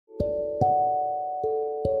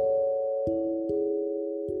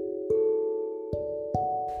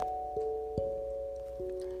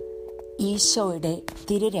ഈശോയുടെ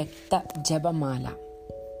തിരുരക്ത ജപമാല.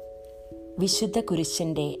 വിശുദ്ധ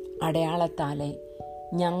കുരിശിൻ്റെ അടയാളത്താലെ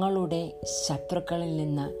ഞങ്ങളുടെ ശത്രുക്കളിൽ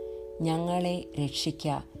നിന്ന് ഞങ്ങളെ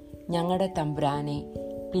രക്ഷിക്കുക. ഞങ്ങളുടെ തമ്പുരാനെ,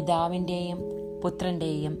 പിതാവിൻ്റെയും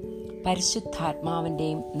പുത്രൻ്റെയും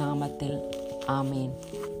പരിശുദ്ധാത്മാവിൻ്റെയും നാമത്തിൽ ആമേൻ.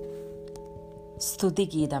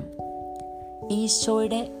 സ്തുതിഗീതം.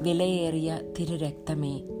 ഈശോയുടെ വിലയേറിയ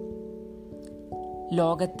തിരുരക്തമേ,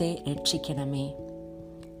 ലോകത്തെ രക്ഷിക്കണമേ.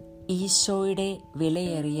 ഈശോയുടെ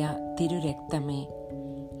വിലയേറിയ തിരുരക്തമേ,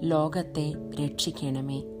 ലോകത്തെ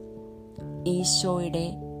രക്ഷിക്കണമേ. ഈശോയുടെ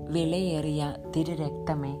വിലയേറിയ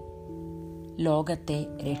തിരുരക്തമേ, ലോകത്തെ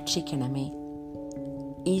രക്ഷിക്കണമേ.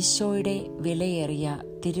 ഈശോയുടെ വിലയേറിയ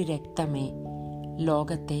തിരുരക്തമേ,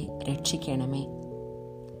 ലോകത്തെ രക്ഷിക്കണമേ.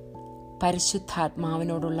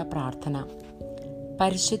 പരിശുദ്ധാത്മാവിനോടുള്ള പ്രാർത്ഥന.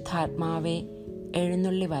 പരിശുദ്ധാത്മാവേ,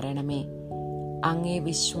 എഴുന്നള്ളി വരണമേ. അങ്ങേ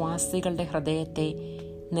വിശ്വാസികളുടെ ഹൃദയത്തെ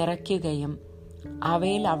നിറയ്ക്കുകയും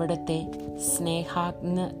അവയിൽ അവിടുത്തെ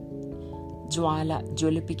സ്നേഹാഗ്നി ജ്വാല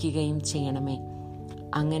ജ്വലിപ്പിക്കുകയും ചെയ്യണമേ.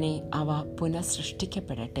 അങ്ങനെ അവ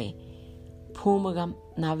പുനഃസൃഷ്ടിക്കപ്പെടട്ടെ, ഭൂമുഖം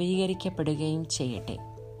നവീകരിക്കപ്പെടുകയും ചെയ്യട്ടെ.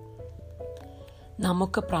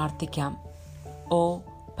 നമുക്ക് പ്രാർത്ഥിക്കാം. ഓ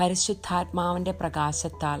പരിശുദ്ധാത്മാവിൻ്റെ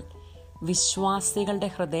പ്രകാശത്താൽ വിശ്വാസികളുടെ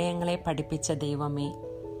ഹൃദയങ്ങളെ പഠിപ്പിച്ച ദൈവമേ,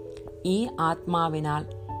 ഈ ആത്മാവിനാൽ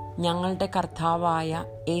ഞങ്ങളുടെ കർത്താവായ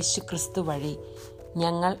യേശുക്രിസ്തു വഴി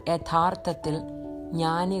ഞങ്ങൾ യഥാർത്ഥത്തിൽ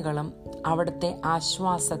ജ്ഞാനികളും അവിടുത്തെ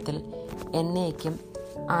ആശ്വാസത്തിൽ എന്നേക്കും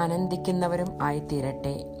ആനന്ദിക്കുന്നവരും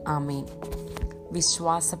ആയിത്തീരട്ടെ. ആമേൻ.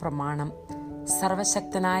 വിശ്വാസ പ്രമാണം.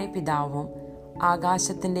 സർവശക്തനായ പിതാവും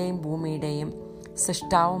ആകാശത്തിൻ്റെയും ഭൂമിയുടെയും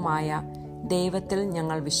സൃഷ്ടാവുമായ ദൈവത്തിൽ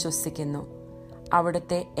ഞങ്ങൾ വിശ്വസിക്കുന്നു.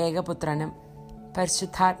 അവിടുത്തെ ഏകപുത്രനും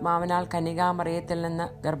പരിശുദ്ധാത്മാവിനാൽ കന്യകാമറിയത്തിൽ നിന്ന്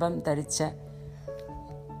ഗർഭം ധരിച്ച്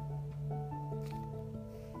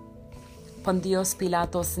പൊന്തിയോസ്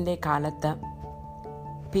പീലാത്തോസിൻ്റെ കാലത്ത്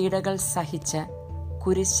പീഡകൾ സഹിച്ച്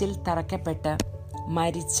കുരിശിൽ തറയ്ക്കപ്പെട്ട്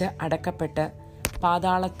മരിച്ച് അടക്കപ്പെട്ട്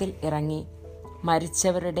പാതാളത്തിൽ ഇറങ്ങി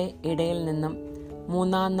മരിച്ചവരുടെ ഇടയിൽ നിന്നും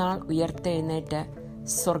മൂന്നാം നാൾ ഉയർത്തെഴുന്നേറ്റ്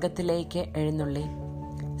സ്വർഗത്തിലേക്ക് എഴുന്നള്ളി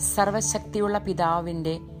സർവശക്തിയുള്ള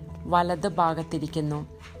പിതാവിൻ്റെ വലത് ഭാഗത്തിരിക്കുന്നു.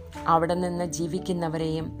 അവിടെ നിന്ന്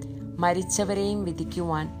ജീവിക്കുന്നവരെയും മരിച്ചവരെയും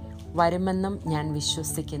വിധിക്കുവാൻ വരുമെന്നും ഞാൻ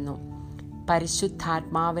വിശ്വസിക്കുന്നു.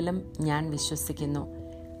 പരിശുദ്ധാത്മാവിലും ഞാൻ വിശ്വസിക്കുന്നു.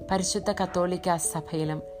 പരിശുദ്ധ കത്തോലിക്ക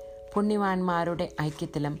സഭയിലും പുണ്യവാന്മാരുടെ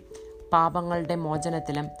ഐക്യത്തിലും പാപങ്ങളുടെ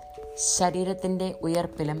മോചനത്തിലും ശരീരത്തിൻ്റെ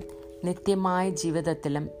ഉയർപ്പിലും നിത്യമായ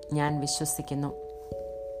ജീവിതത്തിലും ഞാൻ വിശ്വസിക്കുന്നു.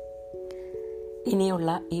 ഇനിയുള്ള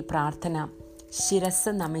ഈ പ്രാർത്ഥന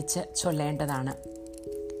ശിരസ് നമിച്ച് ചൊല്ലേണ്ടതാണ്.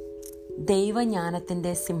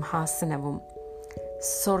 ദൈവജ്ഞാനത്തിൻ്റെ സിംഹാസനവും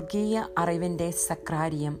സ്വർഗീയ അറിവിൻ്റെ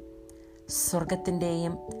സക്രാരിയും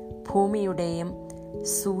സ്വർഗത്തിൻ്റെയും ഭൂമിയുടെയും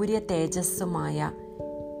സൂര്യ തേജസ്സുമായ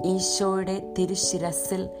ഈശോയുടെ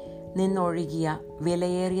തിരുശിരസിൽ നിന്നൊഴുകിയ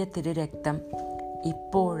വിലയേറിയ തിരുരക്തം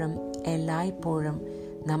ഇപ്പോഴും എല്ലായ്പ്പോഴും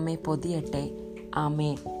നമ്മെ പൊതിയട്ടെ.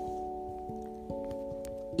 ആമേൻ.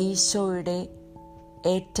 ഈശോയുടെ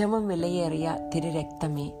ഏറ്റവും വിലയേറിയ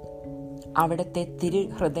തിരുരക്തമേ, അവിടുത്തെ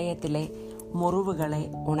തിരുഹൃദയത്തിലെ മുറിവുകളെ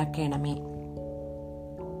ഉണക്കണമേ.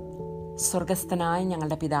 സ്വർഗസ്ഥനായ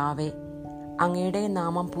ഞങ്ങളുടെ പിതാവേ, അങ്ങയുടെ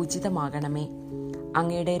നാമം പൂജിതമാകണമേ.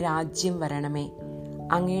 അങ്ങയുടെ രാജ്യം വരണമേ.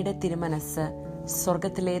 അങ്ങയുടെ തിരുമനസ്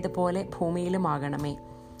സ്വർഗത്തിലേതുപോലെ ഭൂമിയിലുമാകണമേ.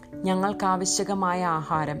 ഞങ്ങൾക്കാവശ്യകമായ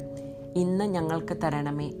ആഹാരം ഇന്ന് ഞങ്ങൾക്ക്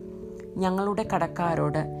തരണമേ. ഞങ്ങളുടെ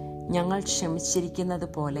കടക്കാരോട് ഞങ്ങൾ ക്ഷമിച്ചിരിക്കുന്നത്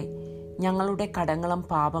പോലെ ഞങ്ങളുടെ കടങ്ങളും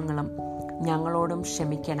പാപങ്ങളും ഞങ്ങളോടും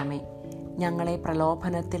ക്ഷമിക്കണമേ. ഞങ്ങളെ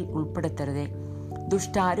പ്രലോഭനത്തിൽ ഉൾപ്പെടുത്തരുതേ,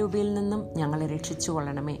 ദുഷ്ടാരൂപിയിൽ നിന്നും ഞങ്ങളെ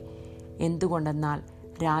രക്ഷിച്ചുകൊള്ളണമേ. എന്തുകൊണ്ടെന്നാൽ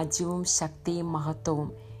രാജ്യവും ശക്തിയും മഹത്വവും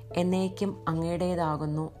എന്നേക്കും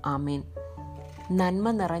അങ്ങയുടേതാകുന്നു. ആമേൻ.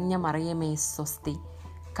 നന്മ നിറഞ്ഞ മറിയമേ സ്വസ്തി,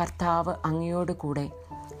 കർത്താവ് അങ്ങയോട് കൂടെ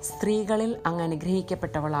സ്ത്രീകളിൽ അങ്ങ്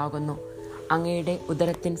അനുഗ്രഹിക്കപ്പെട്ടവളാകുന്നു. അങ്ങയുടെ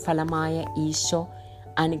ഉദരത്തിൻ ഫലമായ ഈശോ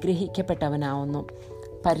അനുഗ്രഹിക്കപ്പെട്ടവനാവുന്നു.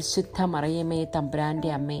 പരിശുദ്ധ മറിയമേ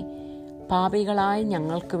തമ്പുരാൻ്റെ അമ്മേ, പാപികളായ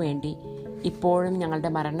ഞങ്ങൾക്ക് വേണ്ടി ഇപ്പോഴും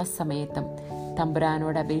ഞങ്ങളുടെ മരണസമയത്തും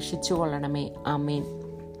തമ്പുരാനോട് അപേക്ഷിച്ചു കൊള്ളണമേ. ആമേൻ.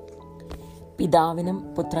 പിതാവിനും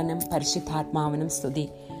പുത്രനും പരിശുദ്ധാത്മാവിനും സ്തുതി,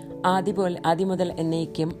 ആദ്യം മുതൽ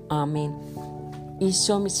എന്നേക്കും. ആമേൻ.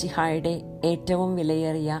 ഈശോ മിശിഹായുടെ ഏറ്റവും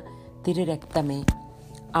വിലയേറിയ തിരുരക്തമേ,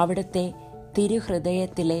 അവിടുത്തെ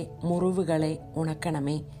തിരുഹൃദയത്തിലെ മുറിവുകളെ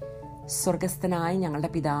ഉണക്കണമേ. സ്വർഗസ്ഥനായ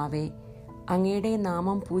ഞങ്ങളുടെ പിതാവേ, അങ്ങയുടെ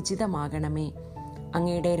നാമം പൂജിതമാകണമേ.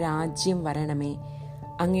 അങ്ങയുടെ രാജ്യം വരണമേ.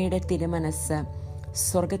 അങ്ങയുടെ തിരുമനസ്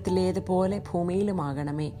സ്വർഗത്തിലേതുപോലെ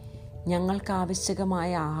ഭൂമിയിലുമാകണമേ.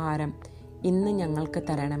 ഞങ്ങൾക്കാവശ്യകമായ ആഹാരം ഇന്ന് ഞങ്ങൾക്ക്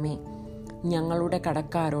തരണമേ. ഞങ്ങളുടെ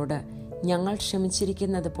കടക്കാരോട് ഞങ്ങൾ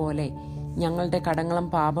ക്ഷമിച്ചിരിക്കുന്നത് പോലെ ഞങ്ങളുടെ കടങ്ങളും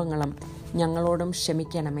പാപങ്ങളും ഞങ്ങളോടും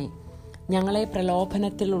ക്ഷമിക്കണമേ. ഞങ്ങളെ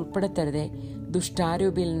പ്രലോഭനത്തിൽ ഉൾപ്പെടുത്തരുതേ,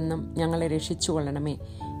 ദുഷ്ടാരൂപിയിൽ നിന്നും ഞങ്ങളെ രക്ഷിച്ചുകൊള്ളണമേ.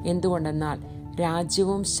 എന്തുകൊണ്ടെന്നാൽ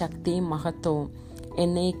രാജ്യവും ശക്തിയും മഹത്വവും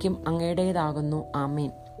എന്നേക്കും അങ്ങയുടേതാകുന്നു.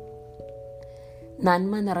 ആമേൻ.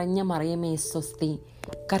 നന്മ നിറഞ്ഞ മറിയമേ സ്വസ്തി,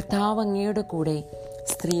 കർത്താവ് അങ്ങയുടെ കൂടെ,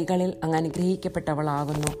 സ്ത്രീകളിൽ അങ്ങ്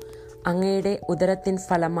അനുഗ്രഹിക്കപ്പെട്ടവളാകുന്നു. അങ്ങയുടെ ഉദരത്തിൻ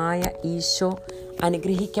ഫലമായ ഈശോ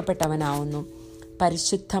അനുഗ്രഹിക്കപ്പെട്ടവനാവുന്നു.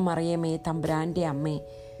 പരിശുദ്ധ മറിയമേ തമ്പുരാൻ്റെ അമ്മേ,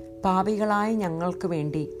 പാപികളായ ഞങ്ങൾക്ക്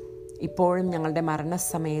വേണ്ടി ഇപ്പോഴും ഞങ്ങളുടെ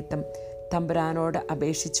മരണസമയത്തും തമ്പുരാനോട്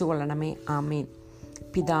അപേക്ഷിച്ചു കൊള്ളണമേ. ആമേൻ.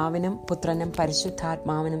 പിതാവിനും പുത്രനും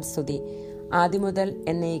പരിശുദ്ധാത്മാവിനും സ്തുതി, ആദിമുതൽ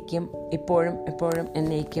എന്നേക്കും ഇപ്പോഴും എപ്പോഴും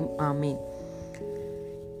എന്നേക്കും. ആമേൻ.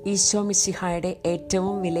 ഈശോ മിശിഹായുടെ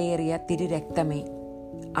ഏറ്റവും വിലയേറിയ തിരുരക്തമേ,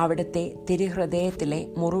 അവിടുത്തെ തിരുഹൃദയത്തിലെ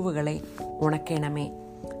മുറിവുകളെ ഉണക്കണമേ.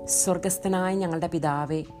 സ്വർഗസ്ഥനായ ഞങ്ങളുടെ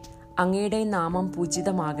പിതാവേ, അങ്ങയുടെ നാമം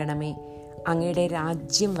പൂജിതമാകണമേ. അങ്ങയുടെ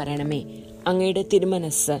രാജ്യം വരണമേ. അങ്ങയുടെ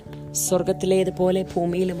തിരുമനസ്സ് സ്വർഗത്തിലേതുപോലെ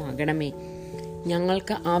ഭൂമിയിലുമാകണമേ.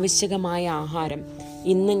 ഞങ്ങൾക്ക് ആവശ്യകമായ ആഹാരം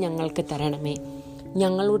ഇന്ന് ഞങ്ങൾക്ക് തരണമേ.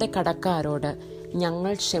 ഞങ്ങളുടെ കടക്കാരോട്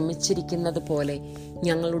ഞങ്ങൾ ക്ഷമിച്ചിരിക്കുന്നത് പോലെ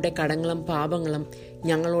ഞങ്ങളുടെ കടങ്ങളും പാപങ്ങളും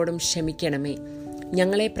ഞങ്ങളോടും ക്ഷമിക്കണമേ.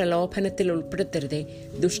 ഞങ്ങളെ പ്രലോഭനത്തിൽ ഉൾപ്പെടുത്തരുതേ,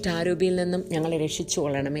 ദുഷ്ടാരൂപിയിൽ നിന്നും ഞങ്ങളെ രക്ഷിച്ചു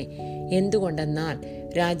കൊള്ളണമേ. എന്തുകൊണ്ടെന്നാൽ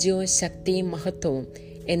രാജ്യവും ശക്തിയും മഹത്വവും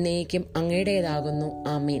എന്നേക്കും അങ്ങയുടേതാകുന്നു.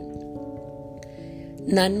 ആമേൻ.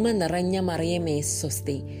 നന്മ നിറഞ്ഞ മറിയമേ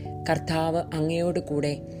സ്വസ്തി, കർത്താവ് അങ്ങയോട്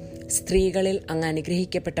കൂടെ, സ്ത്രീകളിൽ അങ്ങ്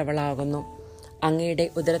അനുഗ്രഹിക്കപ്പെട്ടവളാകുന്നു. അങ്ങയുടെ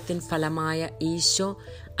ഉദരത്തിൻ ഫലമായ ഈശോ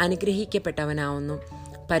അനുഗ്രഹിക്കപ്പെട്ടവനാവുന്നു.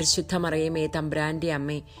 പരിശുദ്ധ മറിയമേ തമ്പുരാൻ്റെ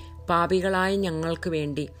അമ്മേ, പാപികളായ ഞങ്ങൾക്ക്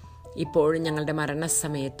വേണ്ടി ഇപ്പോഴും ഞങ്ങളുടെ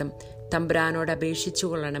മരണസമയത്തും തമ്പുരാനോട് അപേക്ഷിച്ചു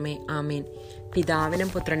കൊള്ളണമേ. ആമേൻ. പിതാവിനും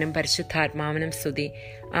പുത്രനും പരിശുദ്ധാത്മാവിനും സ്തുതി,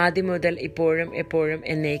 ആദ്യം മുതൽ ഇപ്പോഴും എപ്പോഴും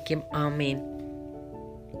എന്നേക്കും. ആമേൻ.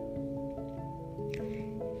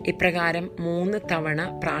 ഇപ്രകാരം 3 തവണ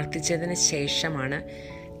പ്രാർത്ഥിച്ചതിന് ശേഷമാണ്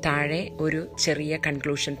താഴെ ഒരു ചെറിയ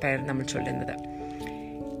കൺക്ലൂഷൻ പ്രയർ നമ്മൾ ചൊല്ലുന്നത്.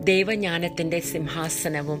 ദൈവജ്ഞാനത്തിൻ്റെ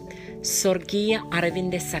സിംഹാസനവും സ്വർഗീയ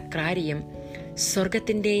അറിവിൻ്റെ സക്രാരിയും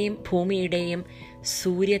സ്വർഗത്തിൻ്റെയും ഭൂമിയുടെയും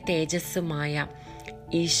സൂര്യ തേജസ്സുമായ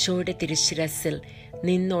ഈശോയുടെ തിരുശിരസിൽ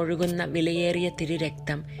നിന്നൊഴുകുന്ന വിലയേറിയ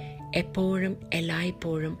തിരുരക്തം എപ്പോഴും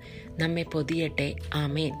എല്ലായ്പ്പോഴും നമ്മെ പൊതിയട്ടെ.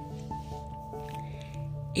 ആമേൻ.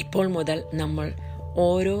 ഇപ്പോൾ മുതൽ നമ്മൾ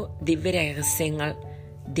ഓരോ ദിവ്യരഹസ്യങ്ങൾ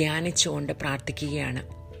ധ്യാനിച്ചുകൊണ്ട് പ്രാർത്ഥിക്കുകയാണ്.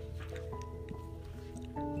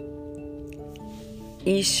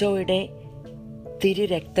 ഈശോയുടെ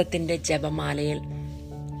തിരുരക്തത്തിൻ്റെ ജപമാലയിൽ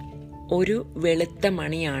ഒരു വെളുത്ത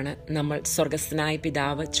മണിയാണ് നമ്മൾ സ്വർഗസ്ഥനായ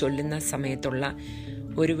പിതാവ് ചൊല്ലുന്ന സമയത്തുള്ള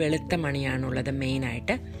ഒരു വെളുത്ത മണിയാണുള്ളത്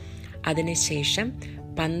മെയിനായിട്ട്. അതിനുശേഷം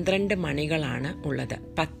 12 മണികളാണ് ഉള്ളത്.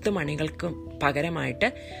 10 മണികൾക്ക് പകരമായിട്ട്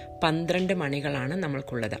 12 മണികളാണ്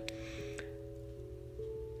നമ്മൾക്കുള്ളത്.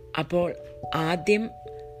 അപ്പോൾ ആദ്യം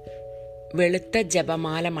വെളുത്ത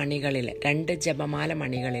ജപമാല മണികളിൽ 2 ജപമാല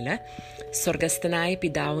മണികളിൽ സ്വർഗസ്ഥനായ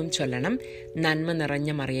പിതാവും ചൊല്ലണം, നന്മ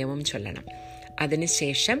നിറഞ്ഞ മറിയവും ചൊല്ലണം.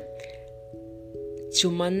 അതിനുശേഷം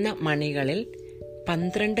ചുമന്ന മണികളിൽ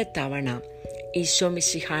 12 തവണ ഈശോ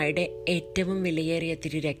മിശിഹായുടെ ഏറ്റവും വിലയേറിയ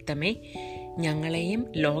തിരുരക്തമേ, ഞങ്ങളെയും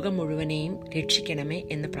ലോകം മുഴുവനെയും രക്ഷിക്കണമേ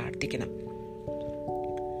എന്ന് പ്രാർത്ഥിക്കണം.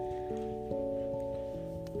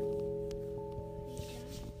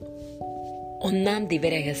 ഒന്നാം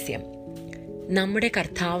ദിവ്യരഹസ്യം. നമ്മുടെ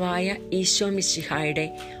കർത്താവായ ഈശോ മിശിഹായുടെ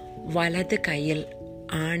വലത് കൈയിൽ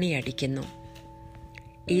ആണിയടിക്കുന്നു.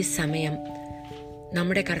 ഈ സമയം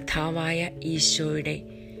നമ്മുടെ കർത്താവായ ഈശോയുടെ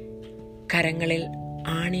കരങ്ങളിൽ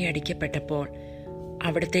ആണിയടിക്കപ്പെട്ടപ്പോൾ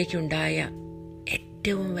അവിടത്തേക്കുണ്ടായ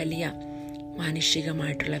ഏറ്റവും വലിയ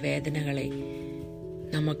മാനുഷികമായിട്ടുള്ള വേദനകളെ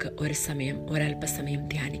നമുക്ക് ഒരല്പസമയം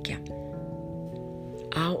ധ്യാനിക്കാം.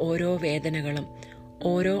 ആ ഓരോ വേദനകളും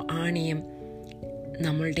ഓരോ ആണിയും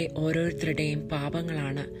നമ്മളുടെ ഓരോരുത്തരുടെയും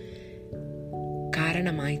പാപങ്ങളാണ്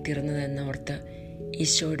കാരണമായി തീർന്നതെന്നോർത്ത്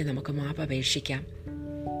ഈശോയോട് നമുക്ക് മാപ്പപേക്ഷിക്കാം.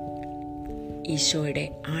 ഈശോയുടെ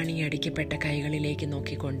ആണിയടിക്കപ്പെട്ട കൈകളിലേക്ക്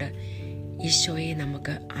നോക്കിക്കൊണ്ട് ഈശോയെ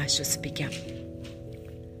നമുക്ക് ആശ്വസിപ്പിക്കാം.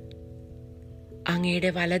 അങ്ങയുടെ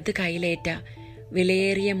വലത് കൈയിലേറ്റ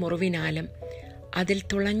വിലയേറിയ മുറിവിനാലും അതിൽ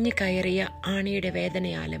തുളഞ്ഞു കയറിയ ആണിയുടെ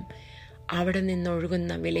വേദനയാലും അവിടെ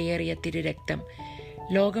നിന്നൊഴുകുന്ന വിലയേറിയ തിരുരക്തം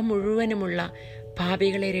ലോകം മുഴുവനുമുള്ള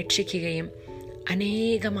പാപികളെ രക്ഷിക്കുകയും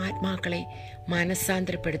അനേകം ആത്മാക്കളെ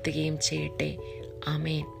മാനസാന്തരപ്പെടുത്തുകയും ചെയ്യട്ടെ.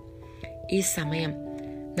 ആമേൻ. ഈ സമയം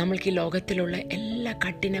നമ്മൾക്ക് ഈ ലോകത്തിലുള്ള എല്ലാ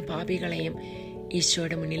കഠിന പാപികളെയും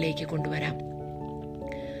ഈശോയുടെ മുന്നിലേക്ക് കൊണ്ടുവരാം.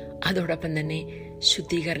 അതോടൊപ്പം തന്നെ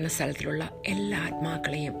ശുദ്ധീകരണ സ്ഥലത്തിലുള്ള എല്ലാ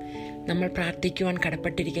ആത്മാക്കളെയും, നമ്മൾ പ്രാർത്ഥിക്കുവാൻ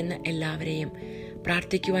കടപ്പെട്ടിരിക്കുന്ന എല്ലാവരെയും,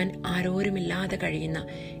 പ്രാർത്ഥിക്കുവാൻ ആരോരുമില്ലാതെ കഴിയുന്ന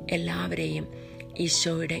എല്ലാവരെയും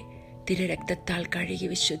ഈശോയുടെ തിരുരക്തത്താൽ കഴുകി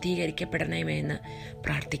വിശുദ്ധീകരിക്കപ്പെടണമേ എന്ന്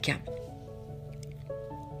പ്രാർത്ഥിക്കാം.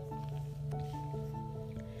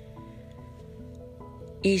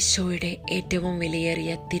 ഈശോയുടെ ഏറ്റവും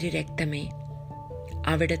വിലയേറിയ തിരുരക്തമേ,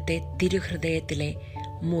 അവിടുത്തെ തിരുഹൃദയത്തിലെ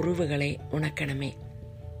മുറിവുകളെ ഉണക്കണമേ.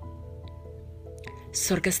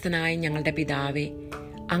 സ്വർഗസ്ഥനായ ഞങ്ങളുടെ പിതാവേ,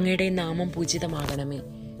 അങ്ങയുടെ നാമം പൂജിതമാകണമേ.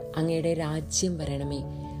 അങ്ങയുടെ രാജ്യം വരണമേ.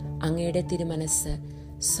 അങ്ങയുടെ തിരുമനസ്സ്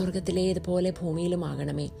സ്വർഗത്തിലേതുപോലെ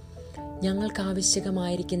ഭൂമിയിലുമാകണമേ. ഞങ്ങൾക്ക്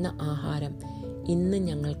ആവശ്യകമായിരിക്കുന്ന ആഹാരം ഇന്ന്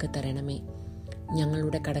ഞങ്ങൾക്ക് തരണമേ.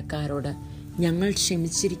 ഞങ്ങളുടെ കടക്കാരോട് ഞങ്ങൾ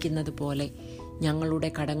ക്ഷമിച്ചിരിക്കുന്നത് പോലെ ഞങ്ങളുടെ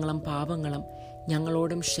കടങ്ങളും പാപങ്ങളും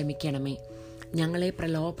ഞങ്ങളോടും ക്ഷമിക്കണമേ. ഞങ്ങളെ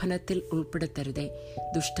പ്രലോഭനത്തിൽ ഉൾപ്പെടുത്തരുതേ.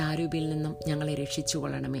 ദുഷ്ടാരൂപിയിൽ നിന്നും ഞങ്ങളെ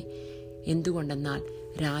രക്ഷിച്ചുകൊള്ളണമേ. എന്തുകൊണ്ടെന്നാൽ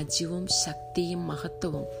രാജ്യവും ശക്തിയും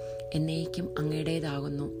മഹത്വവും എന്നേക്കും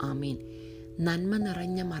അങ്ങയുടേതാകുന്നു. ആമേൻ. നന്മ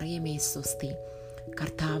നിറഞ്ഞ മറിയമേ സ്വസ്തി,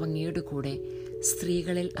 കർത്താവ് അങ്ങയുടെ കൂടെ,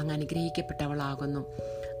 സ്ത്രീകളിൽ അങ്ങ് അനുഗ്രഹിക്കപ്പെട്ടവളാകുന്നു.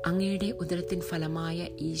 അങ്ങയുടെ ഉദരത്തിൻ ഫലമായ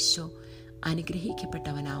ഈശോ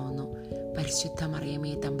അനുഗ്രഹിക്കപ്പെട്ടവനാവുന്നു. പരിശുദ്ധ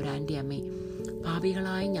മറിയമേ തമ്പുരാൻ്റെ അമ്മേ,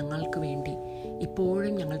 പാപികളായ ഞങ്ങൾക്ക് വേണ്ടി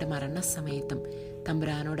ഇപ്പോഴും ഞങ്ങളുടെ മരണസമയത്തും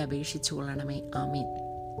തമ്പുരാനോട് അപേക്ഷിച്ചു കൊള്ളണമേ. ആമേൻ.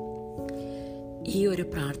 ഈ ഒരു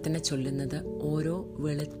പ്രാർത്ഥന ചൊല്ലുന്നത് ഓരോ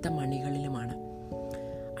വെളുത്ത മണികളിലുമാണ്.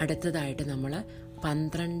 അടുത്തതായിട്ട് നമ്മൾ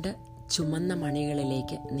 12 ചുമന്ന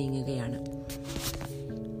മണികളിലേക്ക് നീങ്ങുകയാണ്.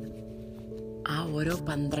 ആ ഓരോ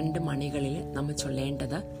 12 മണികളിൽ നമ്മൾ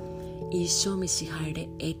ചൊല്ലേണ്ടത് ഈശോ മിശിഹായുടെ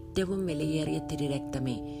ഏറ്റവും വിലയേറിയ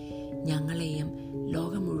തിരുരക്തമേ, ഞങ്ങളെയും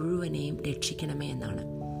ലോകം മുഴുവനെയും രക്ഷിക്കണമേ എന്നാണ്.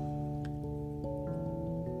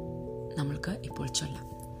 നമ്മൾക്ക് ഇപ്പോൾ ചൊല്ലാം.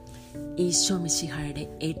 ഈശോ മിശിഹായുടെ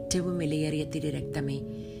ഏറ്റവും വിലയേറിയ തിരുരക്തമേ,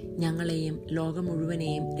 ഞങ്ങളെയും ലോകം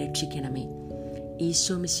മുഴുവനെയും രക്ഷിക്കണമേ.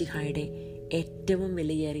 ഈശോ മിശിഹായുടെ ഏറ്റവും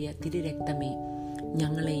വിലയേറിയ തിരുരക്തമേ,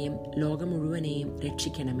 ഞങ്ങളെയും ലോകം മുഴുവനെയും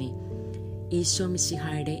രക്ഷിക്കണമേ. ഈശോ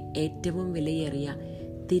മിശിഹായുടെ ഏറ്റവും വിലയേറിയ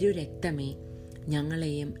തിരുരക്തമേ,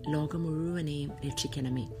 ഞങ്ങളെയും ലോകം മുഴുവനെയും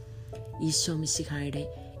രക്ഷിക്കണമേ. ഈശോ മിശിഹായുടെ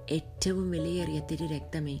ഏറ്റവും വിലയേറിയ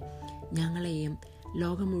തിരുരക്തമേ, ഞങ്ങളെയും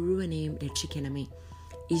ലോകം മുഴുവനെയും രക്ഷിക്കണമേ.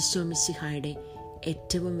 ഈശോ മിശിഹായുടെ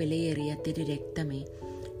ഏറ്റവും വിലയേറിയ തിരുരക്തമേ,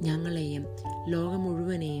 ഞങ്ങളെയും ലോകം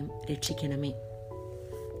മുഴുവനെയും രക്ഷിക്കണമേ.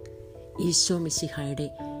 ഈശോ മിശിഹായുടെ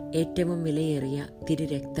ഏറ്റവും വിലയേറിയ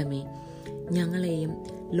തിരുരക്തമേ, ഞങ്ങളെയും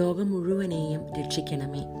ലോകം മുഴുവനെയും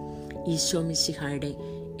രക്ഷിക്കണമേ. ഈശോ മിശിഹായുടെ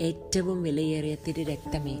ഏറ്റവും വിലയേറിയ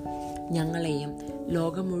തിരുരക്തമേ, ഞങ്ങളെയും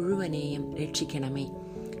ലോകം മുഴുവനെയും രക്ഷിക്കണമേ.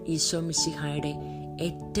 ഈശോ മിശിഹായുടെ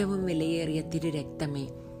ഏറ്റവും വിലയേറിയ തിരുരക്തമേ,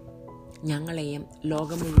 ഞങ്ങളെയും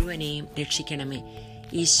ലോകം മുഴുവനെയും രക്ഷിക്കണമേ.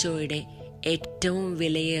 ഈശോയുടെ ഏറ്റവും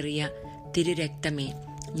വിലയേറിയ തിരുരക്തമേ,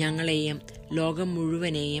 ഞങ്ങളെയും ലോകം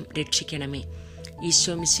മുഴുവനെയും രക്ഷിക്കണമേ.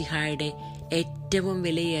 ഈശോ മിശിഹായുടെ ഏറ്റവും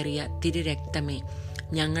വിലയേറിയ തിരുരക്തമേ,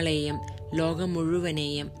 ഞങ്ങളെയും ലോകം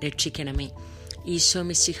മുഴുവനെയും രക്ഷിക്കണമേ. ഈശോ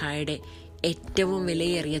മിശിഹായുടെ ഏറ്റവും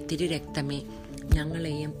വിലയേറിയ തിരുരക്തമേ,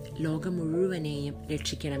 ഞങ്ങളെയും ലോകം മുഴുവനെയും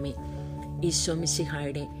രക്ഷിക്കണമേ. ഈശോ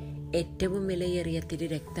മിശിഹായുടെ ഏറ്റവും വിലയേറിയ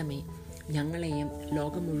തിരുരക്തമേ, ഞങ്ങളെയും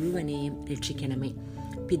ലോകം മുഴുവനെയും രക്ഷിക്കണമേ.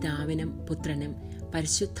 പിതാവിനും പുത്രനും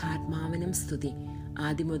പരിശുദ്ധാത്മാവിനും സ്തുതി,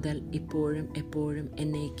 ആദിമുതൽ ഇപ്പോഴും എപ്പോഴും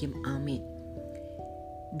എന്നേക്കും. ആമേൻ.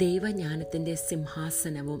 ദൈവജ്ഞാനത്തിൻ്റെ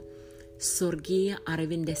സിംഹാസനവും സ്വർഗീയ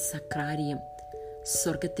അറിവിൻ്റെ സക്രാരിയും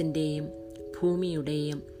സ്വർഗത്തിൻ്റെയും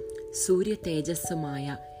ഭൂമിയുടെയും സൂര്യ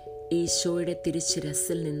തേജസ്സുമായ ഈശോയുടെ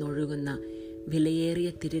തിരുശിരസിൽ നിന്നൊഴുകുന്ന വിലയേറിയ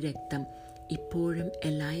തിരുരക്തം ഇപ്പോഴും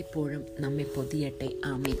എല്ലായ്പ്പോഴും നമ്മെ പൊതിയട്ടെ.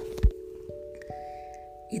 ആമേൻ.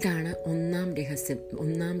 ഇതാണ്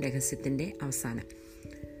ഒന്നാം രഹസ്യത്തിൻ്റെ അവസാനം.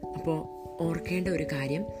 അപ്പോൾ ഓർക്കേണ്ട ഒരു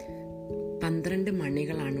കാര്യം, 12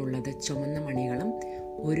 മണികളാണുള്ളത്, ചുമന്ന മണികളും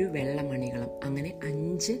 1 വെള്ള മണികളും. അങ്ങനെ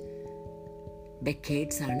 5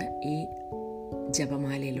 ഡെക്കേഡ്സ് ആണ് ഈ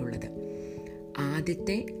ജപമാലയിലുള്ളത്.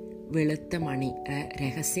 ആദ്യത്തെ വെളുത്ത മണി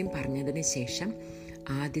രഹസ്യം പറഞ്ഞതിന് ശേഷം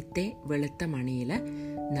ആദ്യത്തെ വെളുത്ത മണിയിൽ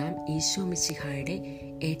നാം ഈശോ മിശിഹായുടെ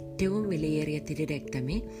ഏറ്റവും വിലയേറിയ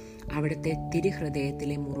തിരുരക്തമേ, അവിടുത്തെ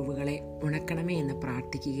തിരുഹൃദയത്തിലെ മുറിവുകളെ ഉണക്കണമേ എന്ന്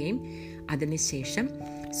പ്രാർത്ഥിക്കുകയും അതിനുശേഷം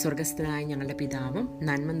സ്വർഗസ്ഥനായ ഞങ്ങളുടെ പിതാവും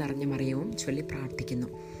നന്മ നിറഞ്ഞ മറിയവും ചൊല്ലി പ്രാർത്ഥിക്കുന്നു.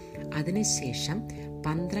 അതിനുശേഷം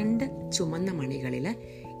 12 ചുമന്ന മണികളിൽ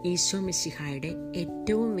ഈശോ മിശിഹായുടെ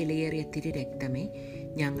ഏറ്റവും വിലയേറിയ തിരുരക്തമേ,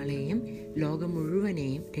 ഞങ്ങളെയും ലോകം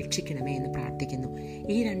മുഴുവനെയും രക്ഷിക്കണമേ എന്ന് പ്രാർത്ഥിക്കുന്നു.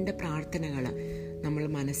 ഈ 2 പ്രാർത്ഥനകൾ നമ്മൾ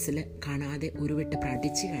മനസ്സിൽ കാണാതെ ഉരുവിട്ട്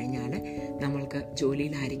പ്രാർത്ഥിച്ചു കഴിഞ്ഞാൽ നമ്മൾക്ക്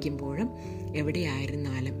ജോലിയിലായിരിക്കുമ്പോഴും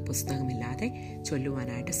എവിടെയായിരുന്നാലും പുസ്തകമില്ലാതെ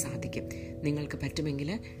ചൊല്ലുവാനായിട്ട് സാധിക്കും. നിങ്ങൾക്ക് പറ്റുമെങ്കിൽ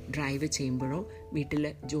ഡ്രൈവ് ചെയ്യുമ്പോഴോ വീട്ടിൽ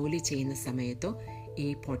ജോലി ചെയ്യുന്ന സമയത്തോ ഈ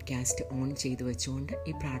പോഡ്കാസ്റ്റ് ഓൺ ചെയ്തു വെച്ചുകൊണ്ട്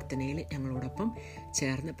ഈ പ്രാർത്ഥനയിൽ ഞങ്ങളോടൊപ്പം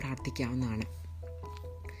ചേർന്ന് പ്രാർത്ഥിക്കാവുന്നതാണ്.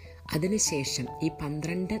 അതിനുശേഷം ഈ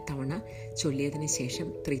 12 തവണ ചൊല്ലിയതിന് ശേഷം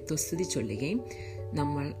ത്രിത്വസ്തുതി ചൊല്ലുകയും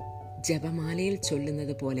നമ്മൾ ജപമാലയിൽ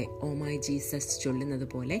ചൊല്ലുന്നത് പോലെ ഓ മൈ ജീസസ് ചൊല്ലുന്നത്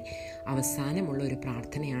പോലെ അവസാനമുള്ള ഒരു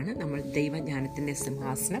പ്രാർത്ഥനയാണ് നമ്മൾ ദൈവജ്ഞാനത്തിൻ്റെ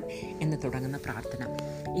സിംഹാസനം എന്ന് തുടങ്ങുന്ന പ്രാർത്ഥന.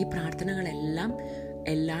 ഈ പ്രാർത്ഥനകളെല്ലാം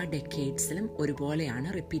എല്ലാ ഡെക്കേഡ്സിലും ഒരുപോലെയാണ്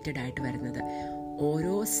റിപ്പീറ്റഡ് ആയിട്ട് വരുന്നത്.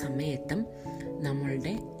 ഓരോ സമയത്തും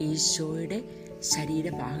നമ്മളുടെ ഈശോയുടെ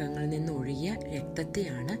ശരീരഭാഗങ്ങളിൽ നിന്ന് ഒഴുകിയ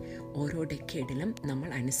രക്തത്തെയാണ് ഓരോ ഡെക്കേഡിലും നമ്മൾ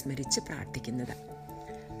അനുസ്മരിച്ച് പ്രാർത്ഥിക്കുന്നത്.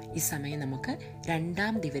 ഈ സമയം നമുക്ക്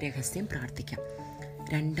 2-ാം ദിവരഹസ്യം പ്രാർത്ഥിക്കാം.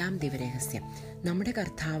 2-ാം ദിവരഹസ്യം നമ്മുടെ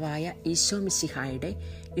കർത്താവായ ഈശോ മിശിഹായുടെ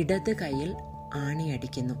ഇടത് കൈയിൽ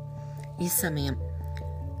ആണിയടിക്കുന്നു. ഈ സമയം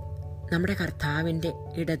നമ്മുടെ കർത്താവിൻ്റെ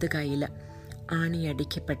ഇടത് കൈയിൽ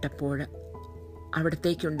ആണിയടിക്കപ്പെട്ടപ്പോൾ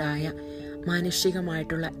അവിടത്തേക്കുണ്ടായ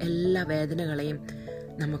മാനുഷികമായിട്ടുള്ള എല്ലാ വേദനകളെയും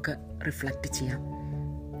നമുക്ക് റിഫ്ലക്റ്റ് ചെയ്യാം.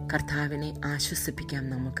 കർത്താവിനെ ആശ്വസിപ്പിക്കാം.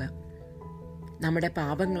 നമ്മുടെ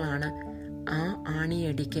പാപങ്ങളാണ് ആ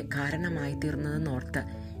ആണിയടിക്ക് കാരണമായി തീർന്നതെന്നോർത്ത്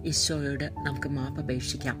ഈശോയോട് നമുക്ക്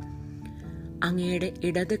മാപ്പപേക്ഷിക്കാം. അങ്ങയുടെ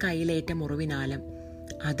ഇടത് കൈയിലേറ്റ മുറിവിനാലും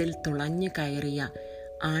അതിൽ തുളഞ്ഞു കയറിയ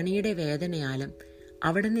ആണിയുടെ വേദനയാലും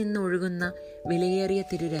അവിടെ നിന്നൊഴുകുന്ന വിലയേറിയ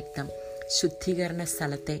തിരുരക്തം ശുദ്ധീകരണ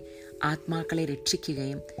സ്ഥലത്തെ ആത്മാക്കളെ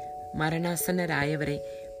രക്ഷിക്കുകയും മരണാസന്നരായവരെ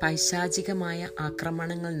പൈശാചികമായ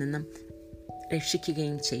ആക്രമണങ്ങളിൽ നിന്നും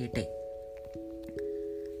രക്ഷിക്കുകയും ചെയ്യട്ടെ.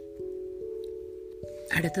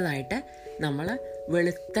 അടുത്തതായിട്ട് നമ്മൾ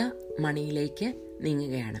വെളുത്ത മണിയിലേക്ക്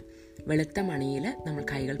നീങ്ങുകയാണ്. വെളുത്ത മണിയിൽ നമ്മൾ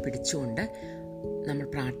കൈകൾ പിടിച്ചുകൊണ്ട് നമ്മൾ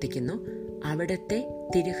പ്രാർത്ഥിക്കുന്നു. അവിടുത്തെ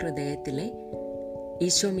തിരുഹൃദയത്തിലെ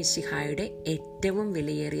ഈശോ മിശിഹായുടെ ഏറ്റവും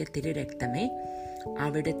വിലയേറിയ തിരുരക്തമേ,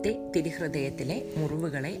 അവിടുത്തെ തിരുഹൃദയത്തിലെ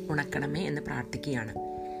മുറിവുകളെ ഉണക്കണമേ എന്ന് പ്രാർത്ഥിക്കുകയാണ്.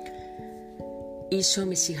 ഈശോ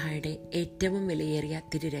മിശിഹായുടെ ഏറ്റവും വിലയേറിയ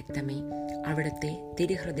തിരുരക്തമേ, അവിടുത്തെ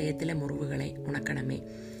തിരുഹൃദയത്തിലെ മുറിവുകളെ ഉണക്കണമേ.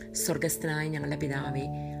 സ്വർഗസ്ഥനായ ഞങ്ങളുടെ പിതാവേ,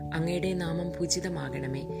 അങ്ങയുടെ നാമം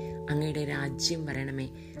പൂജിതമാകണമേ. അങ്ങയുടെ രാജ്യം വരണമേ.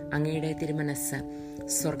 അങ്ങയുടെ തിരുമനസ്സ്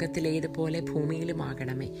സ്വർഗത്തിലേതുപോലെ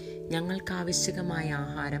ഭൂമിയിലുമാകണമേ. ഞങ്ങൾക്ക് ആവശ്യകമായ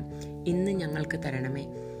ആഹാരം ഇന്ന് ഞങ്ങൾക്ക് തരണമേ.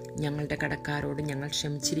 ഞങ്ങളുടെ കടക്കാരോട് ഞങ്ങൾ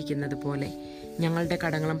ക്ഷമിച്ചിരിക്കുന്നത് പോലെ ഞങ്ങളുടെ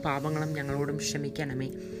കടങ്ങളും പാപങ്ങളും ഞങ്ങളോടും ക്ഷമിക്കണമേ.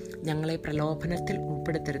 ഞങ്ങളെ പ്രലോഭനത്തിൽ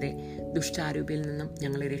ഉൾപ്പെടുത്തരുതേ, ദുഷ്ടാരൂപിയിൽ നിന്നും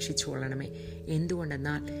ഞങ്ങളെ രക്ഷിച്ചുകൊള്ളണമേ.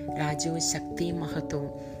 എന്തുകൊണ്ടെന്നാൽ രാജ്യവും ശക്തിയും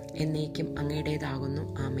മഹത്വവും എന്നേക്കും അങ്ങയുടേതാകുന്നു.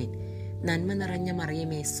 ആമേൻ. നന്മ നിറഞ്ഞ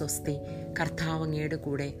മറിയമേ സ്വസ്തി, കർത്താവ് അങ്ങയുടെ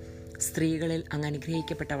കൂടെ, സ്ത്രീകളിൽ അങ്ങ്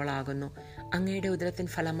അനുഗ്രഹിക്കപ്പെട്ടവളാകുന്നു. അങ്ങയുടെ ഉദരത്തിൻ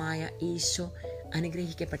ഫലമായ ഈശോ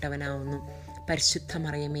അനുഗ്രഹിക്കപ്പെട്ടവനാവുന്നു. പരിശുദ്ധ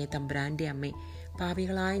മറിയമേ തമ്പുരാൻ്റെ അമ്മേ,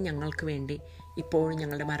 പാപികളായ ഞങ്ങൾക്ക് വേണ്ടി ഇപ്പോഴും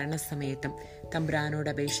ഞങ്ങളുടെ മരണസമയത്തും തമ്പുരാനോട്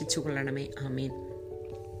അപേക്ഷിച്ചു കൊള്ളണമേ. ആമേൻ.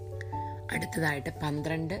 അടുത്തതായിട്ട്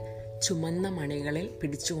 12 ചുമന്ന മണികളിൽ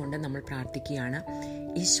പിടിച്ചുകൊണ്ട് നമ്മൾ പ്രാർത്ഥിക്കുകയാണ്.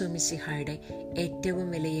 ഈശോ മിശിഹായുടെ ഏറ്റവും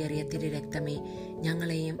വിലയേറിയ തിരുരക്തമേ,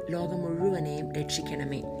 ഞങ്ങളെയും ലോകം മുഴുവനെയും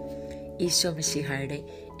രക്ഷിക്കണമേ. ഈശോ മിശിഹായുടെ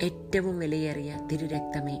ഏറ്റവും വിലയേറിയ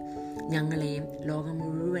തിരുരക്തമേ, ഞങ്ങളെയും ലോകം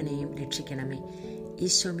മുഴുവനെയും രക്ഷിക്കണമേ.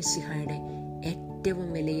 ഈശോ മിശിഹായുടെ ഏറ്റവും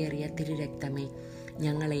വിലയേറിയ തിരുരക്തമേ,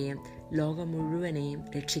 ഞങ്ങളെയും ലോകം മുഴുവനെയും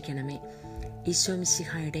രക്ഷിക്കണമേ. ഈശോ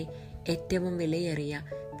മിശിഹായുടെ ഏറ്റവും വിലയേറിയ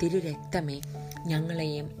തിരുരക്തമേ,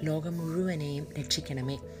 ഞങ്ങളെയും ലോകം മുഴുവനെയും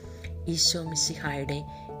രക്ഷിക്കണമേ. ഈശോ മിശിഹായുടെ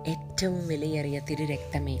ഏറ്റവും വിലയേറിയ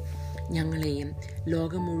തിരുരക്തമേ, ഞങ്ങളെയും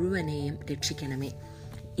ലോകം മുഴുവനെയും രക്ഷിക്കണമേ.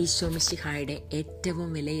 ഈശോ മിശിഹായുടെ ഏറ്റവും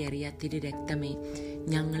വിലയേറിയ തിരുരക്തമേ,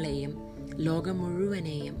 ഞങ്ങളെയും ലോകം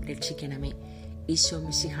മുഴുവനെയും രക്ഷിക്കണമേ. ഈശോ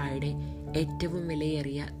മിശിഹായുടെ ഏറ്റവും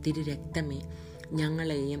വിലയേറിയ തിരുരക്തമേ,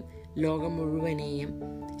 ഞങ്ങളെയും ലോകം മുഴുവനെയും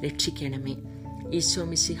രക്ഷിക്കണമേ. ഈശോ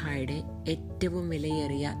മിശിഹായുടെ ഏറ്റവും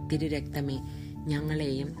വിലയേറിയ തിരുരക്തമേ,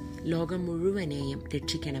 ഞങ്ങളെയും ലോകം മുഴുവനെയും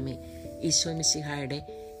രക്ഷിക്കണമേ. ഈശോ മിശിഹായുടെ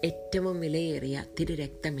ഏറ്റവും വിലയേറിയ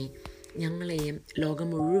തിരുരക്തമേ, ഞങ്ങളെയും ലോകം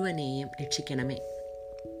മുഴുവനെയും രക്ഷിക്കണമേ.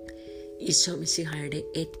 ഈശോ മിശിഹായുടെ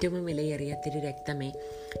ഏറ്റവും വിലയേറിയ തിരുരക്തമേ,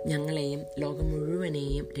 ഞങ്ങളെയും ലോകം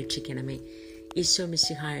മുഴുവനെയും രക്ഷിക്കണമേ. ഈശോ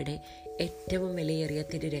മിശിഹായുടെ ഏറ്റവും വിലയേറിയ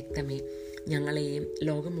തിരുരക്തമേ, ഞങ്ങളെയും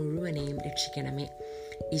ലോകം മുഴുവനെയും രക്ഷിക്കണമേ.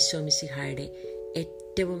 ഈശോ മിശിഹായുടെ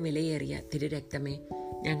ഏറ്റവും വിലയേറിയ തിരുരക്തമേ,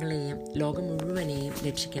 ഞങ്ങളെയും ലോകം മുഴുവനെയും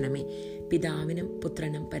രക്ഷിക്കണമേ. പിതാവിനും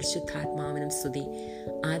പുത്രനും പരിശുദ്ധാത്മാവിനും സ്തുതി,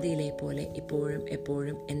 ആദിയിലെ പോലെ ഇപ്പോഴും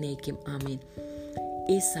എപ്പോഴും എന്നേക്കും. ആമേൻ.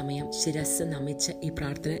 ഈ സമയം ശിരസ് നമിച്ച് ഈ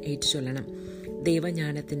പ്രാർത്ഥന ഏറ്റുചൊല്ലണം.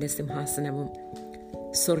 ദൈവജ്ഞാനത്തിൻ്റെ സിംഹാസനവും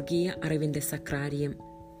സ്വർഗീയ അറിവിൻ്റെ സക്രാരിയും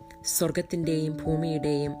സ്വർഗത്തിൻ്റെയും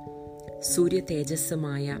ഭൂമിയുടെയും സൂര്യ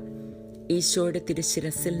തേജസ്സുമായ ഈശോയുടെ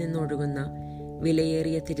തിരുശിരസിൽ നിന്നൊഴുകുന്ന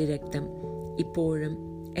വിലയേറിയ തിരുരക്തം ഇപ്പോഴും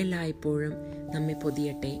എല്ലായ്പ്പോഴും നമ്മെ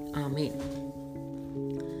പൊതിയട്ടെ. ആമേൻ.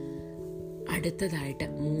 അടുത്തതായിട്ട്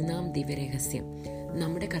 3-ാം ദിവ്യരഹസ്യം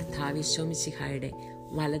നമ്മുടെ കർത്താവ് ഈശോ മിശിഹായുടെ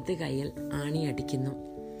വലത് കൈയിൽ ആണിയടിക്കുന്നു.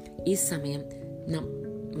 ഈ സമയം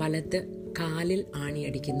വലത് കാലിൽ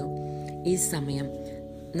ആണിയടിക്കുന്നു. ഈ സമയം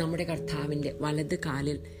നമ്മുടെ കർത്താവിൻ്റെ വലത്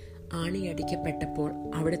കാലിൽ ആണിയടിക്കപ്പെട്ടപ്പോൾ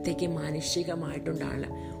അവിടത്തേക്ക്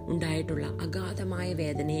മാനുഷികമായിട്ടുണ്ടായിട്ടുള്ള അഗാധമായ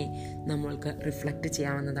വേദനയെ നമ്മൾക്ക് റിഫ്ലക്റ്റ്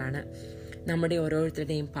ചെയ്യാവുന്നതാണ്. നമ്മുടെ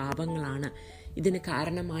ഓരോരുത്തരുടെയും പാപങ്ങളാണ് ഇതിന്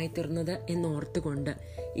കാരണമായി തീർന്നത് എന്നോർത്തുകൊണ്ട്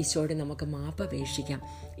ഈശോയോട് നമുക്ക് മാപ്പപേക്ഷിക്കാം.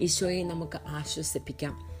 ഈശോയെ നമുക്ക്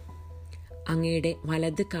ആശ്വസിപ്പിക്കാം. അങ്ങയുടെ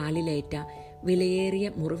വലത് കാലിലേറ്റ വിലയേറിയ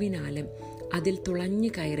മുറിവിനാലും അതിൽ തുളഞ്ഞു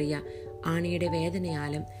കയറിയ ആണിയുടെ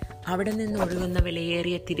വേദനയാലും അവിടെ നിന്നൊഴുകുന്ന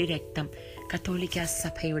വിലയേറിയ തിരുരക്തം കത്തോലിക്ക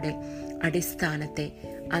സഭയുടെ അടിസ്ഥാനത്തെ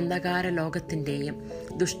അന്ധകാര ലോകത്തിൻ്റെയും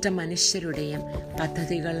ദുഷ്ടമനുഷ്യരുടെയും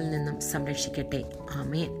പദ്ധതികളിൽ നിന്നും സംരക്ഷിക്കട്ടെ.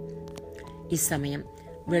 ആമേൻ. ഈ സമയം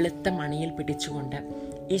വെളുത്ത മണിയിൽ പിടിച്ചുകൊണ്ട്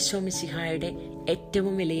ഈശോ മിശിഹായുടെ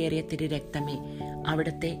ഏറ്റവും വിലയേറിയ തിരുരക്തമേ,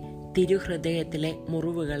 അവിടുത്തെ തിരുഹൃദയത്തിലെ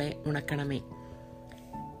മുറിവുകളെ ഉണക്കണമേ.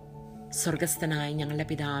 സ്വർഗസ്ഥനായ ഞങ്ങളുടെ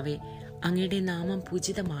പിതാവേ, അങ്ങയുടെ നാമം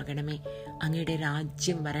പൂജിതമാകണമേ. അങ്ങയുടെ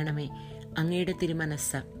രാജ്യം വരണമേ. അങ്ങയുടെ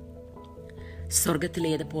തിരുമനസ്സ്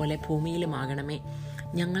സ്വർഗത്തിലേതുപോലെ ഭൂമിയിലുമാകണമേ.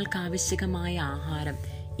 ഞങ്ങൾക്ക് ആവശ്യകമായ ആഹാരം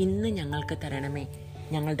ഇന്ന് ഞങ്ങൾക്ക് തരണമേ.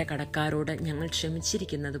 ഞങ്ങളുടെ കടക്കാരോട് ഞങ്ങൾ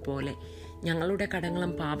ക്ഷമിച്ചിരിക്കുന്നത് പോലെ ഞങ്ങളുടെ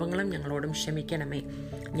കടങ്ങളും പാപങ്ങളും ഞങ്ങളോടും ക്ഷമിക്കണമേ.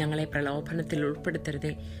 ഞങ്ങളെ പ്രലോഭനത്തിൽ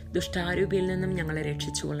ഉൾപ്പെടുത്തരുതേ, ദുഷ്ടാരൂപിയിൽ നിന്നും ഞങ്ങളെ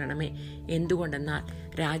രക്ഷിച്ചുകൊള്ളണമേ. എന്തുകൊണ്ടെന്നാൽ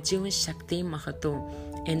രാജ്യവും ശക്തിയും മഹത്വവും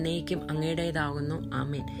എന്നേക്കും അങ്ങയുടേതാകുന്നു.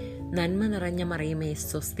 ആമേൻ. നന്മ നിറഞ്ഞ മറിയമേ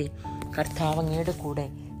സ്വസ്തി, കർത്താവ് അങ്ങയുടെ കൂടെ,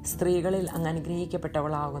 സ്ത്രീകളിൽ അങ്ങ്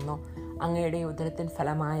അനുഗ്രഹിക്കപ്പെട്ടവളാകുന്നു. അങ്ങയുടെ ഉദരത്തിൻ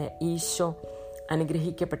ഫലമായ ഈശോ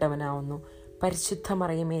അനുഗ്രഹിക്കപ്പെട്ടവനാവുന്നു. പരിശുദ്ധ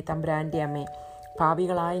മറിയമേ തമ്പുരാൻ്റെ അമ്മേ,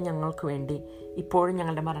 പാപികളായ ഞങ്ങൾക്ക് വേണ്ടി ഇപ്പോഴും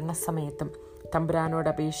ഞങ്ങളുടെ മരണസമയത്തും തമ്പുരാനോട്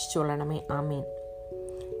അപേക്ഷിച്ചുകൊള്ളണമേ. ആമേൻ.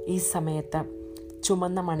 ഈ സമയത്ത്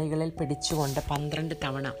ചുമന്ന മണികളിൽ പിടിച്ചുകൊണ്ട് 12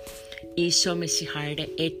 തവണ ഈശോ മിശിഹായുടെ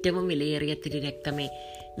ഏറ്റവും വിലയേറിയ തിരുരക്തമേ,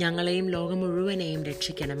 ഞങ്ങളെയും ലോകം മുഴുവനെയും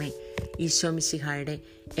രക്ഷിക്കണമേ. ഈശോ മിശിഹായുടെ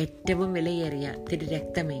ഏറ്റവും വിലയേറിയ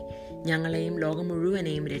തിരുരക്തമേ, ഞങ്ങളെയും ലോകം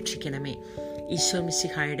മുഴുവനെയും രക്ഷിക്കണമേ. ഈശോ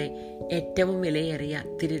മിശിഹായുടെ ഏറ്റവും വിലയേറിയ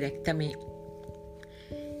തിരുരക്തമേ,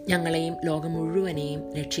 ഞങ്ങളെയും ലോകം മുഴുവനെയും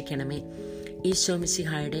രക്ഷിക്കണമേ. ഈശോ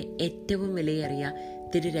മിശിഹായുടെ ഏറ്റവും വിലയേറിയ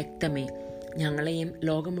തിരുരക്തമേ, ഞങ്ങളെയും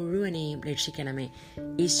ലോകം മുഴുവനെയും രക്ഷിക്കണമേ.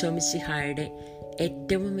 ഈശോ മിശിഹായുടെ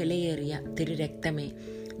ഏറ്റവും വിലയേറിയ തിരുരക്തമേ,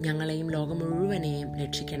 ഞങ്ങളെയും ലോകം മുഴുവനെയും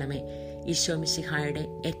രക്ഷിക്കണമേ. ഈശോ മിശിഹായുടെ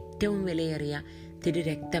ഏറ്റവും വിലയേറിയ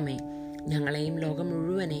തിരുരക്തമേ, ഞങ്ങളെയും ലോകം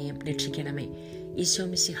മുഴുവനെയും രക്ഷിക്കണമേ. ഈശോ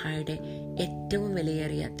മിശിഹായുടെ ഏറ്റവും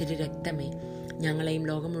വിലയേറിയ തിരുരക്തമേ, ഞങ്ങളെയും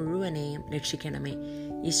ലോകം മുഴുവനെയും രക്ഷിക്കണമേ.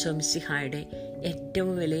 ഈശോ മിശിഹായുടെ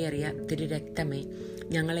ഏറ്റവും വിലയേറിയ തിരുരക്തമേ,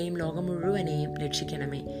 ഞങ്ങളെയും ലോകം മുഴുവനെയും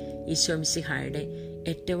രക്ഷിക്കണമേ. ഈശോ മിശിഹായുടെ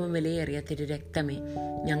ഏറ്റവും വിലയേറിയ തിരുരക്തമേ,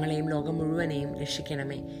 ഞങ്ങളെയും ലോകം മുഴുവനെയും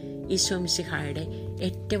രക്ഷിക്കണമേ. ഈശോ മിശിഹായുടെ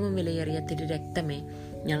ഏറ്റവും വിലയേറിയ തിരുരക്തമേ,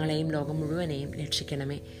 ഞങ്ങളെയും ലോകം മുഴുവനെയും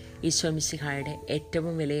രക്ഷിക്കണമേ. ഈശോ മിശിഹായുടെ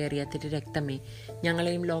ഏറ്റവും വിലയേറിയ തിരുരക്തമേ,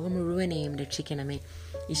 ഞങ്ങളെയും ലോകം മുഴുവനെയും രക്ഷിക്കണമേ.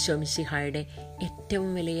 ഈശോ മിശിഹായുടെ ഏറ്റവും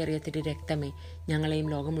വിലയേറിയ തിരുരക്തമേ, ഞങ്ങളെയും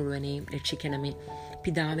ലോകം മുഴുവനെയും രക്ഷിക്കണമേ.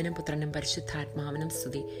 പിതാവിനും പുത്രനും പരിശുദ്ധാത്മാവിനും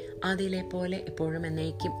സ്തുതി, ആദിയിലെ പോലെ എപ്പോഴും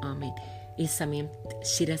എന്നേക്കും. ആമേൻ. ഈ സമയം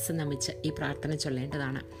ശിരസ് നമിച്ച് ഈ പ്രാർത്ഥന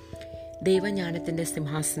ചൊല്ലേണ്ടതാണ്. ദൈവജ്ഞാനത്തിൻ്റെ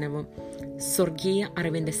സിംഹാസനവും സ്വർഗീയ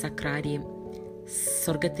അറിവിൻ്റെ സക്രാരിയും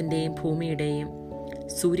സ്വർഗത്തിൻ്റെയും ഭൂമിയുടെയും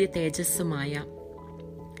സൂര്യ തേജസ്സുമായ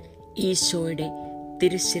ഈശോയുടെ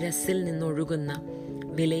തിരുശിരസിൽ നിന്നൊഴുകുന്ന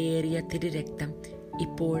വിലയേറിയ തിരുരക്തം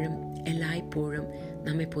ഇപ്പോഴും എല്ലായ്പ്പോഴും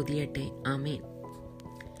നമ്മെ പൊതിയട്ടെ. ആമേൻ.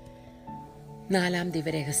 4-ാം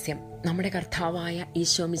ദിവരഹസ്യം. നമ്മുടെ കർത്താവായ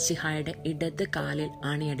ഈശോ മിശിഹായുടെ ഇടത് കാലിൽ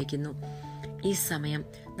ആണിയടിക്കുന്നു. ഈ സമയം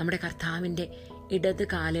നമ്മുടെ കർത്താവിൻ്റെ ഇടത്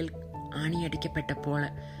കാലിൽ ആണിയടിക്കപ്പെട്ടപ്പോൾ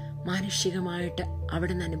മാനുഷികമായിട്ട്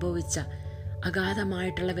അവിടെ നിന്ന് അനുഭവിച്ച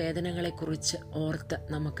അഗാധമായിട്ടുള്ള വേദനകളെക്കുറിച്ച് ഓർത്ത്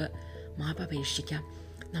നമുക്ക് മാപപേക്ഷിക്കാം.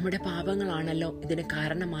 നമ്മുടെ പാപങ്ങളാണല്ലോ ഇതിന്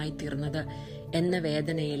കാരണമായി തീർന്നത് എന്ന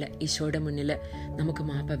വേദനയിൽ ഈശോയുടെ മുന്നിൽ നമുക്ക്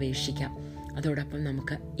മാപപേക്ഷിക്കാം. അതോടൊപ്പം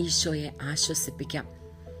നമുക്ക് ഈശോയെ ആശ്വസിപ്പിക്കാം.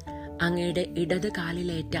 അങ്ങയുടെ ഇടത്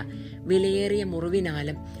കാലിലേറ്റ വിലയേറിയ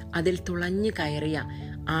മുറിവിനാലും അതിൽ തുളഞ്ഞു കയറിയ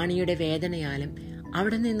ആണിയുടെ വേദനയാലും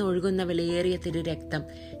അവിടെ നിന്നൊഴുകുന്ന വിലയേറിയ തിരുരക്തം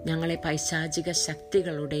ഞങ്ങളെ പൈശാചിക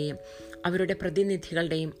ശക്തികളുടെയും അവരുടെ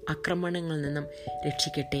പ്രതിനിധികളുടെയും ആക്രമണങ്ങളിൽ നിന്നും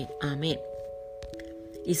രക്ഷിക്കട്ടെ. ആമേൻ.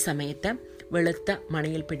 ഈ സമയത്ത് വെളുത്ത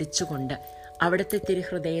മണിയിൽ പിടിച്ചുകൊണ്ട് അവിടുത്തെ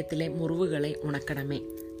തിരുഹൃദയത്തിലെ മുറിവുകളെ ഉണക്കണമേ.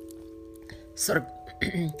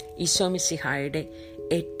 ഈശോ മിശിഹായുടെ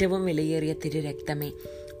ഏറ്റവും വിലയേറിയ തിരുരക്തമേ,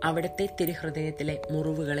 അവിടുത്തെ തിരുഹൃദയത്തിലെ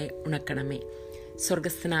മുറിവുകളെ ഉണക്കണമേ.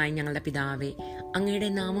 സ്വർഗസ്ഥനായ ഞങ്ങളുടെ പിതാവേ, അങ്ങയുടെ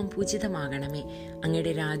നാമം പൂജിതമാകണമേ.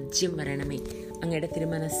 അങ്ങയുടെ രാജ്യം വരണമേ. അങ്ങയുടെ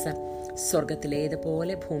തിരുമനസ്സ്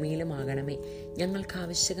സ്വർഗത്തിലേതുപോലെ ഭൂമിയിലുമാകണമേ. ഞങ്ങൾക്ക്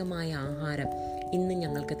ആവശ്യകമായ ആഹാരം ഇന്ന്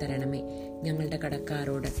ഞങ്ങൾക്ക് തരണമേ. ഞങ്ങളുടെ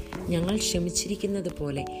കടക്കാരോട് ഞങ്ങൾ ക്ഷമിച്ചിരിക്കുന്നത്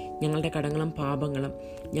പോലെ ഞങ്ങളുടെ കടങ്ങളും പാപങ്ങളും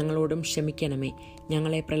ഞങ്ങളോടും ക്ഷമിക്കണമേ.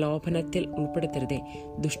 ഞങ്ങളെ പ്രലോഭനത്തിൽ ഉൾപ്പെടുത്തരുതേ,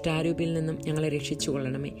 ദുഷ്ടാരൂപിയിൽ നിന്നും ഞങ്ങളെ രക്ഷിച്ചു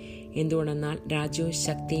കൊള്ളണമേ. എന്തുകൊണ്ടെന്നാൽ രാജ്യവും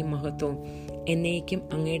ശക്തിയും മഹത്വവും എന്നേക്കും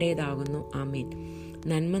അങ്ങയുടേതാകുന്നു. ആമേൻ.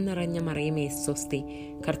 നന്മ നിറഞ്ഞ മറിയമേ സ്വസ്തി,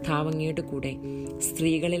 കർത്താവ് അങ്ങയുടെ കൂടെ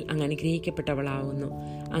സ്ത്രീകളിൽ അങ്ങ് അനുഗ്രഹിക്കപ്പെട്ടവളാവുന്നു.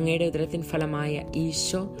 അങ്ങയുടെ ഉദരത്തിൻ ഫലമായ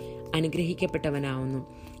ഈശോ അനുഗ്രഹിക്കപ്പെട്ടവനാവുന്നു.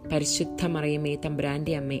 പരിശുദ്ധ മറിയമേ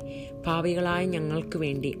തമ്പുരാന്റെ അമ്മേ, പാപികളായ ഞങ്ങൾക്ക്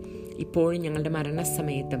വേണ്ടി ഇപ്പോഴും ഞങ്ങളുടെ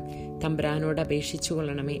മരണസമയത്തും തമ്പുരാനോട് അപേക്ഷിച്ചു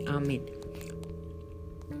കൊള്ളണമേ. ആമേൻ.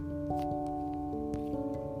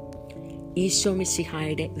 ഈശോ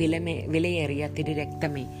മിശിഹായുടെ വിലയേറിയ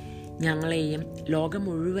തിരുരക്തമേ, ഞങ്ങളെയും ലോകം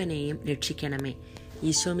മുഴുവനെയും രക്ഷിക്കണമേ.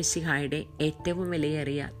 ഈശോ മിശിഹായുടെ ഏറ്റവും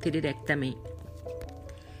വിലയേറിയ തിരുരക്തമേ,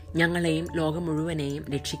 ഞങ്ങളെയും ലോകം മുഴുവനെയും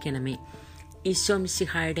രക്ഷിക്കണമേ. ഈശോ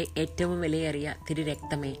മിശിഹായുടെ ഏറ്റവും വിലയേറിയ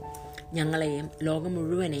തിരുരക്തമേ, ഞങ്ങളെയും ലോകം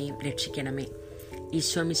മുഴുവനെയും രക്ഷിക്കണമേ.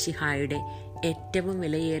 ഈശോ മിശിഹായുടെ ഏറ്റവും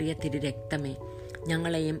വിലയേറിയ തിരുരക്തമേ,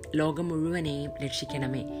 ഞങ്ങളെയും ലോകം മുഴുവനെയും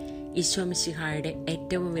രക്ഷിക്കണമേ. ഈശോ മിശിഹായുടെ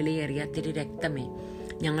ഏറ്റവും വിലയേറിയ തിരുരക്തമേ,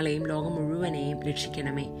 ഞങ്ങളെയും ലോകം മുഴുവനെയും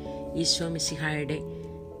രക്ഷിക്കണമേ. ഈശോ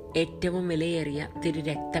മിശിഹായുടെ ഏറ്റവും വിലയേറിയ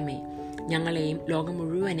തിരുരക്തമേ, ഞങ്ങളെയും ലോകം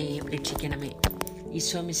മുഴുവനെയും രക്ഷിക്കണമേ.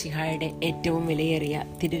 ഈശോ മിശിഹായുടെ ഏറ്റവും വിലയേറിയ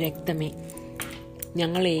തിരുരക്തമേ,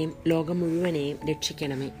 ഞങ്ങളെയും ലോകം മുഴുവനെയും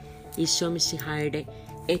രക്ഷിക്കണമേ. ഈശോ മിശിഹായുടെ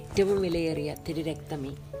ഏറ്റവും വിലയേറിയ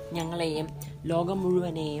തിരുരക്തമേ, ഞങ്ങളെയും ലോകം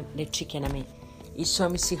മുഴുവനെയും രക്ഷിക്കണമേ. ഈശോ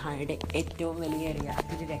മിശിഹായുടെ ഏറ്റവും വിലയേറിയ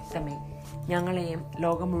തിരുരക്തമേ, ഞങ്ങളെയും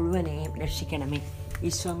ലോകം മുഴുവനെയും രക്ഷിക്കണമേ.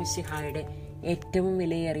 ഈശോ മിശിഹായുടെ ഏറ്റവും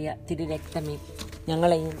വിലയേറിയ തിരുരക്തമേ,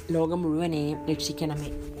 ഞങ്ങളെയും ലോകം മുഴുവനെയും രക്ഷിക്കണമേ.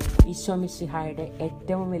 ഈശോ മിശിഹായുടെ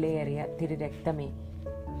ഏറ്റവും വിലയേറിയ തിരുരക്തമേ,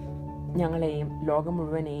 ഞങ്ങളെയും ലോകം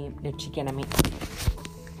മുഴുവനെയും രക്ഷിക്കണമേ.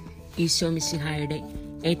 ഈശോ മിശിഹായുടെ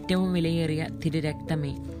ഏറ്റവും വിലയേറിയ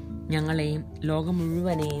തിരുരക്തമേ, ഞങ്ങളെയും ലോകം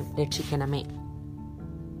മുഴുവനെയും രക്ഷിക്കണമേ.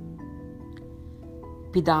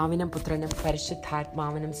 പിതാവിനും പുത്രനും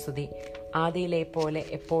പരിശുദ്ധാത്മാവിനും സ്തുതി, ആദിയിലെ പോലെ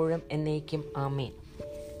എപ്പോഴും എന്നേക്കും. ആമേൻ.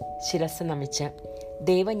 ശിരസ് നമിച്ച്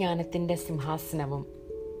ദൈവജ്ഞാനത്തിൻ്റെ സിംഹാസനവും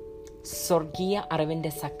സ്വർഗീയ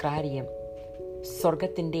അറിവിൻ്റെ സക്രാരിയും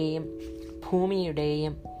സ്വർഗത്തിൻ്റെയും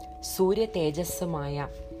ഭൂമിയുടെയും സൂര്യ തേജസ്സുമായ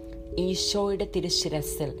ഈശോയുടെ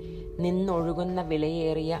തിരുശിരസിൽ നിന്നൊഴുകുന്ന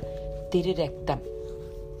വിലയേറിയ തിരുരക്തം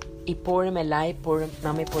ഇപ്പോഴും എല്ലായ്പ്പോഴും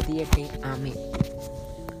നമ്മെ പൊതിയട്ടെ. ആമേൻ.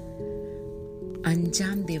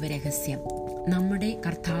 അഞ്ചാം ദൈവരഹസ്യം, നമ്മുടെ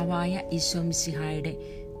കർത്താവായ ഈശോ മിശിഹായുടെ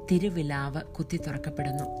തിരുവിലാവ് കുത്തി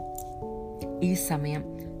തുറക്കപ്പെടുന്നു. ഈ സമയം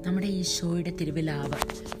നമ്മുടെ ഈശോയുടെ തിരുവിലാവ്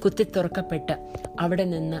കുത്തി തുറക്കപ്പെട്ട് അവിടെ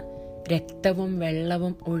നിന്ന് രക്തവും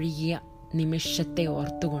വെള്ളവും ഒഴുകിയ നിമിഷത്തെ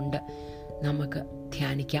ഓർത്തുകൊണ്ട് നമുക്ക്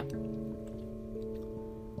ധ്യാനിക്കാം.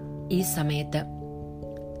 ഈ സമയത്ത്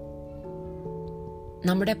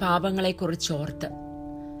നമ്മുടെ പാപങ്ങളെക്കുറിച്ച് ഓർത്ത്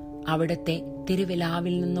അവിടുത്തെ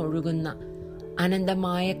തിരുവിലാവിൽ നിന്നൊഴുകുന്ന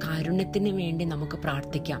അനന്തമായ കാരുണ്യത്തിന് വേണ്ടി നമുക്ക്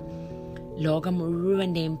പ്രാർത്ഥിക്കാം. ലോകം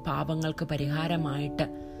മുഴുവൻ്റെയും പാപങ്ങൾക്ക് പരിഹാരമായിട്ട്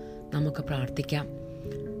നമുക്ക് പ്രാർത്ഥിക്കാം.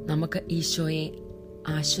 നമുക്ക് ഈശോയെ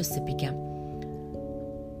ആശ്വസിപ്പിക്കാം.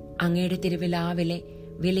 അങ്ങയുടെ തിരുവിലാവിലെ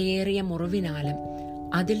വിലയേറിയ മുറിവിനാലും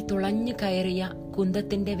അതിൽ തുളഞ്ഞു കയറിയ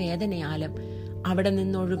കുന്തത്തിൻ്റെ വേദനയാലും അവിടെ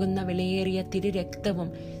നിന്നൊഴുകുന്ന വിലയേറിയ തിരുരക്തവും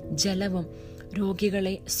ജലവും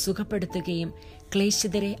രോഗികളെ സുഖപ്പെടുത്തുകയും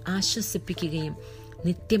ക്ലേശിതരെ ആശ്വസിപ്പിക്കുകയും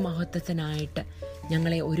നിത്യമഹത്വത്തിനായിട്ട്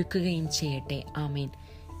ഞങ്ങളെ ഒരുക്കുകയും ചെയ്യട്ടെ. ആമേൻ.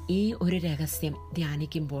 ഈ ഒരു രഹസ്യം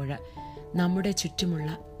ധ്യാനിക്കുമ്പോൾ നമ്മുടെ ചുറ്റുമുള്ള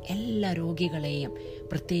എല്ലാ രോഗികളെയും,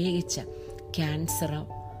 പ്രത്യേകിച്ച് ക്യാൻസറോ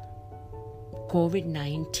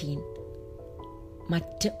COVID-19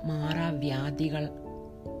 മറ്റ് മാറാവ്യാധികൾ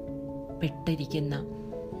പെട്ടിരിക്കുന്ന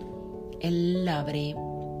എല്ലാവരെയും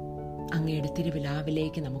അങ്ങയുടെ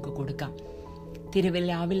തിരുവിലാവിലേക്ക് നമുക്ക് കൊടുക്കാം.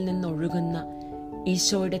 തിരുവിലാവിൽ നിന്നൊഴുകുന്ന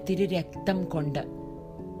ഈശോയുടെ തിരുരക്തം കൊണ്ട്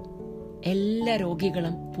എല്ലാ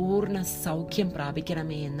രോഗികളും പൂർണ്ണ സൗഖ്യം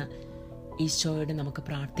പ്രാപിക്കണമേ എന്ന് ഈശോയോട് നമുക്ക്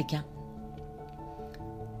പ്രാർത്ഥിക്കാം.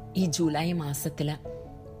 ഈ ജൂലൈ മാസത്തിൽ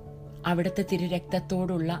അവിടുത്തെ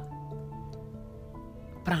തിരുരക്തത്തോടുള്ള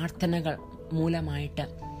പ്രാർത്ഥനകൾ മൂലമായിട്ട്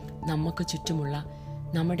നമുക്ക് ചുറ്റുമുള്ള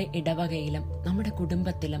നമ്മുടെ ഇടവകയിലും നമ്മുടെ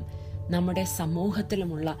കുടുംബത്തിലും നമ്മുടെ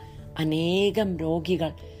സമൂഹത്തിലുമുള്ള അനേകം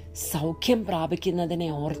രോഗികൾ സൗഖ്യം പ്രാപിക്കുന്നതിനെ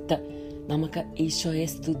ഓർത്ത് നമുക്ക് ഈശോയെ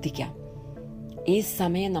സ്തുതിക്കാം. ഈ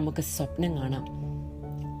സമയം നമുക്ക് സ്വപ്നം കാണാം.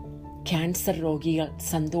 ക്യാൻസർ രോഗികൾ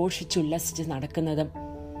സന്തോഷിച്ചുല്ലസിച്ച് നടക്കുന്നതും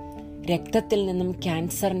രക്തത്തിൽ നിന്നും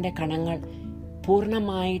ക്യാൻസറിന്റെ കണങ്ങൾ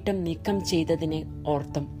പൂർണ്ണമായിട്ടും നീക്കം ചെയ്തതിനെ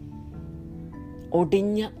ഓർത്തും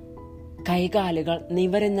ഒടിഞ്ഞ കൈകാലുകൾ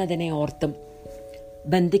നിവരുന്നതിനെ ഓർത്തും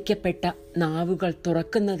ബന്ധിക്കപ്പെട്ട നാവുകൾ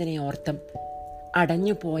തുറക്കുന്നതിനെ ഓർത്തും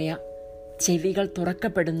അടഞ്ഞുപോയ ചെവികൾ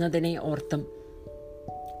തുറക്കപ്പെടുന്നതിനെ ഓർത്തും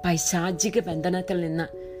പൈശാചിക ബന്ധനത്തിൽ നിന്ന്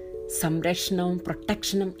സംരക്ഷണവും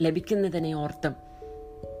പ്രൊട്ടക്ഷനും ലഭിക്കുന്നതിനെ ഓർത്തും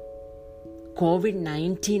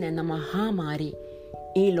COVID-19 എന്ന മഹാമാരി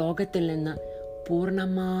ഈ ലോകത്തിൽ നിന്ന്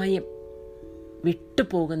പൂർണ്ണമായും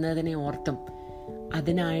വിട്ടുപോകുന്നതിനെ ഓർത്തും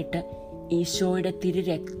അതിനായിട്ട് ഈശോയുടെ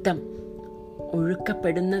തിരുരക്തം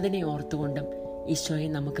ഒഴുക്കപ്പെടുന്നതിനെ ഓർത്തുകൊണ്ടും ഈശോയെ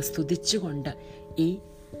നമുക്ക് സ്തുതിച്ചുകൊണ്ട് ഈ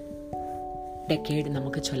ഡെക്കേഡ്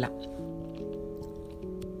നമുക്ക് ചൊല്ലാം.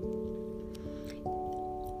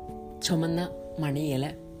 ചുമന്ന മണിയിൽ,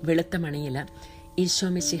 വെളുത്ത മണിയിൽ ഈശോ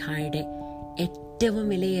മിശിഹായുടെ ഏറ്റവും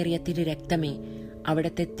വിലയേറിയ തിരുരക്തമേ,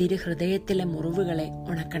 അവിടുത്തെ തിരുഹൃദയത്തിലെ മുറിവുകളെ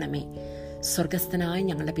ഉണക്കണമേ. സ്വർഗസ്ഥനായ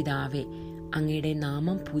ഞങ്ങളുടെ പിതാവേ, അങ്ങയുടെ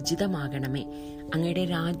നാമം പൂജിതമാകണമേ. അങ്ങയുടെ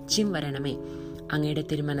രാജ്യം വരണമേ. അങ്ങയുടെ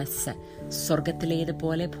തിരുമനസ്സ്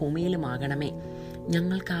സ്വർഗത്തിലേതുപോലെ ഭൂമിയിലുമാകണമേ.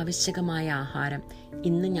 ഞങ്ങൾക്ക് ആവശ്യകമായ ആഹാരം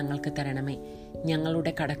ഇന്ന് ഞങ്ങൾക്ക് തരണമേ.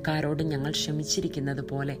 ഞങ്ങളുടെ കടക്കാരോട് ഞങ്ങൾ ക്ഷമിച്ചിരിക്കുന്നത്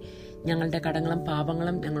പോലെ ഞങ്ങളുടെ കടങ്ങളും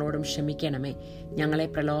പാപങ്ങളും ഞങ്ങളോടും ക്ഷമിക്കണമേ. ഞങ്ങളെ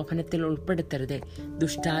പ്രലോഭനത്തിൽ ഉൾപ്പെടുത്തരുതേ,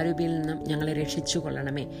 ദുഷ്ടാരൂപിയിൽ നിന്നും ഞങ്ങളെ രക്ഷിച്ചു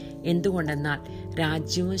കൊള്ളണമേ. എന്തുകൊണ്ടെന്നാൽ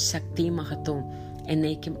രാജ്യവും ശക്തിയും മഹത്വവും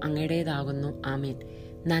എന്നേക്കും അങ്ങയുടേതാകുന്നു. ആമേൻ.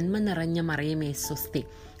 നന്മ നിറഞ്ഞ മറിയമേ സ്വസ്തി,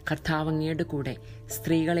 കർത്താവ് അങ്ങയുടെ കൂടെ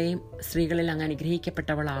സ്ത്രീകളിൽ അങ്ങ്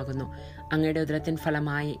അനുഗ്രഹിക്കപ്പെട്ടവളാകുന്നു. അങ്ങയുടെ ഉദരത്തിൻ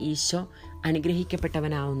ഫലമായ ഈശോ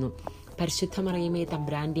അനുഗ്രഹിക്കപ്പെട്ടവനാവുന്നു. പരിശുദ്ധ മറിയമേ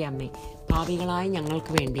തമ്പുരാന്റെ അമ്മേ, പാപികളായ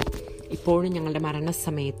ഞങ്ങൾക്ക് വേണ്ടി ഇപ്പോഴും ഞങ്ങളുടെ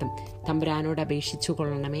മരണസമയത്തും തമ്പുരാനോട് അപേക്ഷിച്ചു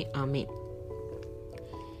കൊള്ളണമേ. ആമേൻ.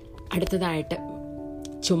 അടുത്തതായിട്ട്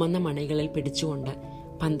ചുമന്ന മണികളിൽ പിടിച്ചുകൊണ്ട്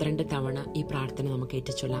 12 തവണ ഈ പ്രാർത്ഥന നമുക്ക്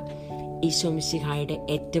ഏറ്റുചൊല്ലാം. ഈശോ മിശിഹായുടെ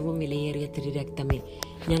ഏറ്റവും വിലയേറിയ തിരുരക്തമേ,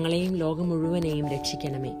 ഞങ്ങളെയും ലോകം മുഴുവനെയും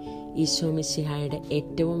രക്ഷിക്കണമേ. ഈശോ മിശിഹായുടെ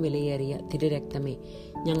ഏറ്റവും വിലയേറിയ തിരുരക്തമേ,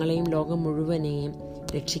 ഞങ്ങളെയും ലോകം മുഴുവനെയും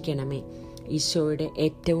രക്ഷിക്കണമേ. ഈശോയുടെ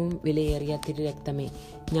ഏറ്റവും വിലയേറിയ തിരുരക്തമേ,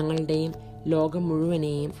 ഞങ്ങളുടെയും ലോകം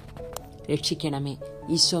മുഴുവനെയും രക്ഷിക്കണമേ.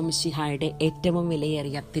 ഈശോ മിശിഹായുടെ ഏറ്റവും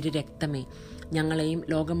വിലയേറിയ തിരുരക്തമേ, ഞങ്ങളെയും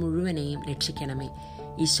ലോകം മുഴുവനെയും രക്ഷിക്കണമേ.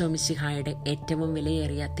 ഈശോ മിശിഹായുടെ ഏറ്റവും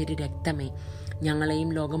വിലയേറിയ തിരുരക്തമേ, ഞങ്ങളെയും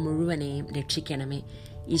ലോകം മുഴുവനെയും രക്ഷിക്കണമേ.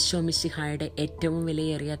 ഈശോ മിശിഹായുടെ ഏറ്റവും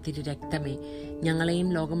വിലയേറിയ തിരുരക്തമേ, ഞങ്ങളെയും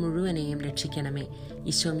ലോകം മുഴുവനെയും രക്ഷിക്കണമേ.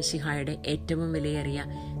 ഈശോ മിശിഹായുടെ ഏറ്റവും വിലയേറിയ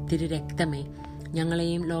തിരുരക്തമേ,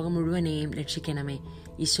 ഞങ്ങളെയും ലോകം മുഴുവനെയും രക്ഷിക്കണമേ.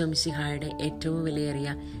 ഈശോ മിശിഹായുടെ ഏറ്റവും വിലയേറിയ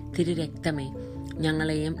തിരുരക്തമേ,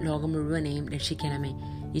 ഞങ്ങളെയും ലോകം മുഴുവനെയും രക്ഷിക്കണമേ.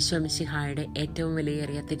 ഈശോ മിശിഹായുടെ ഏറ്റവും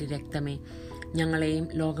വിലയേറിയ തിരുരക്തമേ, ഞങ്ങളെയും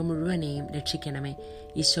ലോകം മുഴുവനെയും രക്ഷിക്കണമേ.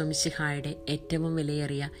 ഈശോ മിശിഹായുടെ ഏറ്റവും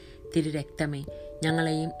വിലയേറിയ തിരുരക്തമേ,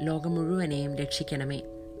 ഞങ്ങളെയും ലോകം മുഴുവനെയും രക്ഷിക്കണമേ.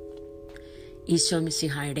 ഈശോ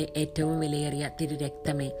മിശിഹായുടെ ഏറ്റവും വിലയേറിയ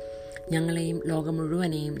തിരുരക്തമേ, ഞങ്ങളെയും ലോകം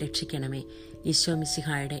മുഴുവനെയും രക്ഷിക്കണമേ. ഈശോ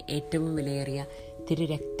മിശിഹായുടെ ഏറ്റവും വിലയേറിയ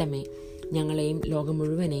തിരുരക്തമേ, ഞങ്ങളെയും ലോകം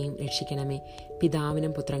മുഴുവനെയും രക്ഷിക്കണമേ.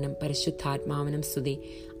 പിതാവിനും പുത്രനും പരിശുദ്ധാത്മാവിനും സ്തുതി,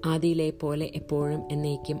 ആദിയിലെ പോലെ എപ്പോഴും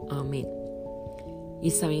എന്നേക്കും. ആമേൻ. ഈ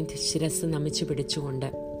സമയം ശിരസ് നമിച്ചു പിടിച്ചുകൊണ്ട്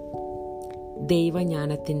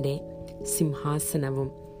ദൈവജ്ഞാനത്തിൻ്റെ സിംഹാസനവും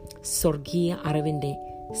സ്വർഗീയ അറിവിൻ്റെ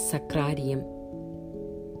സക്രാരിയും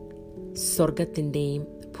സ്വർഗത്തിൻ്റെയും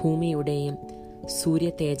ഭൂമിയുടെയും സൂര്യ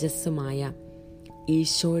തേജസ്സുമായ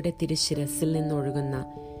ഈശോയുടെ തിരുശിരസിൽ നിന്നൊഴുകുന്ന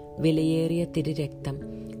വിലയേറിയ തിരുരക്തം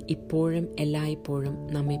ഇപ്പോഴും എല്ലായ്പ്പോഴും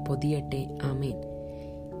നമ്മെ പൊതിയട്ടെ. ആമേൻ.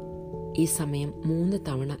 ഈ സമയം 3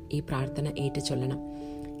 തവണ ഈ പ്രാർത്ഥന ഏറ്റുചൊല്ലണം.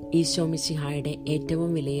 ഈശോ മിശിഹായുടെ ഏറ്റവും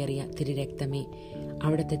വിലയേറിയ തിരുരക്തമേ,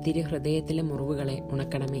 അവിടുത്തെ തിരുഹൃദയത്തിലെ മുറിവുകളെ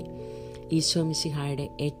ഉണക്കണമേ. ഈശോ മിശിഹായുടെ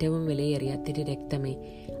ഏറ്റവും വിലയേറിയ തിരുരക്തമേ,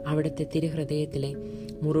 അവിടുത്തെ തിരുഹൃദയത്തിലെ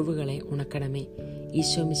മുറിവുകളെ ഉണക്കണമേ.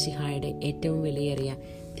 ഈശോ മിശിഹായുടെ ഏറ്റവും വിലയേറിയ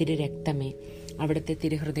തിരുരക്തമേ, അവിടുത്തെ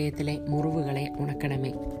തിരുഹൃദയത്തിലെ മുറിവുകളെ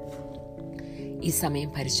ഉണക്കണമേ. ഈ സമയം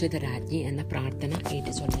പരിശുദ്ധ രാജ്ഞി എന്ന പ്രാർത്ഥന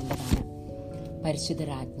ഏറ്റുചൊല്ലേണ്ടതാണ്. പരിശുദ്ധ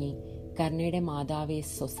രാജ്ഞി, കരുണയുടെ മാതാവേ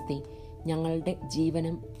സ്വസ്തി, ഞങ്ങളുടെ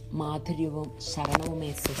ജീവനും മാധുര്യവും ശരണവുമേ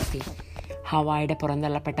സ്വസ്തി. ഹവായുടെ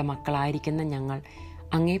പുറന്തള്ളപ്പെട്ട മക്കളായിരിക്കുന്ന ഞങ്ങൾ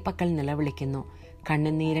അങ്ങേപ്പക്കൽ നിലവിളിക്കുന്നു.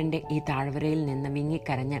 കണ്ണുനീരൻ്റെ ഈ താഴ്വരയിൽ നിന്ന്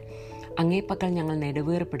വിങ്ങിക്കരഞ്ഞ് അങ്ങേപ്പക്കൽ ഞങ്ങൾ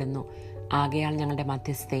നെടുവേർപ്പെടുന്നു. ആകയാൽ ഞങ്ങളുടെ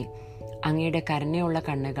മധ്യസ്ഥേ, അങ്ങയുടെ കരുണയുള്ള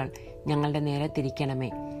കണ്ണുകൾ ഞങ്ങളുടെ നേരെ തിരിക്കണമേ.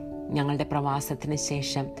 ഞങ്ങളുടെ പ്രവാസത്തിന്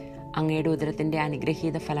ശേഷം അങ്ങയുടെ ഉദരത്തിൻ്റെ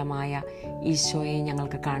അനുഗ്രഹീത ഫലമായ ഈശോയെ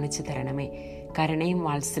ഞങ്ങൾക്ക് കാണിച്ചു തരണമേ. കരുണയും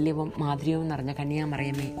വാത്സല്യവും മാധുര്യവും നിറഞ്ഞ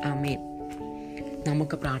കന്യാമറിയമേ, ആമേൻ.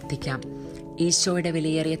 നമുക്ക് പ്രാർത്ഥിക്കാം. ഈശോയുടെ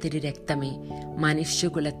വിലയേറിയ തിരുരക്തമേ,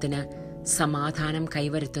 മനുഷ്യകുലത്തിന് സമാധാനം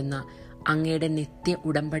കൈവരുത്തുന്ന അങ്ങയുടെ നിത്യ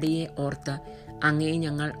ഉടമ്പടിയെ ഓർത്ത് അങ്ങയെ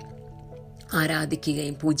ഞങ്ങൾ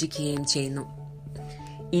ആരാധിക്കുകയും പൂജിക്കുകയും ചെയ്യുന്നു.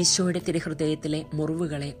 ഈശോയുടെ തിരുഹൃദയത്തിലെ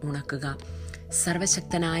മുറിവുകളെ ഉണക്കുക.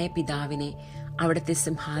 സർവശക്തനായ പിതാവിനെ അവിടുത്തെ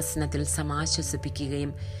സിംഹാസനത്തിൽ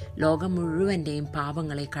സമാശ്വസിപ്പിക്കുകയും ലോകം മുഴുവൻ്റെയും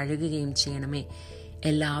പാപങ്ങളെ കഴുകുകയും ചെയ്യണമേ.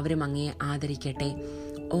 എല്ലാവരും അങ്ങയെ ആദരിക്കട്ടെ.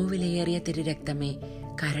 ഓ വിലയേറിയ തിരുരക്തമേ,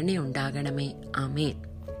 കരുണയുണ്ടാകണമേ. ആമേൻ.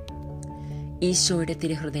 ഈശോയുടെ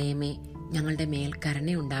തിരുഹൃദയമേ, ഞങ്ങളുടെ മേൽ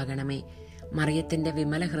കരുണയുണ്ടാകണമേ. മറിയത്തിൻ്റെ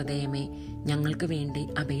വിമല ഹൃദയമേ, ഞങ്ങൾക്ക് വേണ്ടി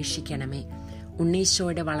അപേക്ഷിക്കണമേ.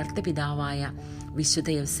 ഉണ്ണീശോയുടെ വളർത്തു പിതാവായ വിശുദ്ധ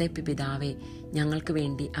യോസേപ്പ് പിതാവേ, ഞങ്ങൾക്ക്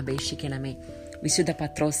വേണ്ടി അപേക്ഷിക്കണമേ. വിശുദ്ധ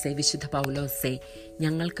പത്രോസേ, വിശുദ്ധ പൗലോസേ,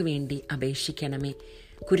 ഞങ്ങൾക്ക് വേണ്ടി അപേക്ഷിക്കണമേ.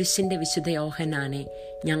 കുരിശിൻ്റെ വിശുദ്ധ യോഹന്നാനെ,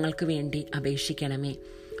 ഞങ്ങൾക്ക് വേണ്ടി അപേക്ഷിക്കണമേ.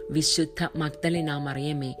 വിശുദ്ധ മഗ്ദലേന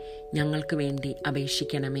മറിയമേ, ഞങ്ങൾക്ക് വേണ്ടി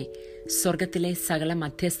അപേക്ഷിക്കണമേ. സ്വർഗത്തിലെ സകല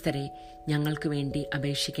മധ്യസ്ഥരെ, ഞങ്ങൾക്ക് വേണ്ടി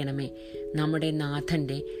അപേക്ഷിക്കണമേ. നമ്മുടെ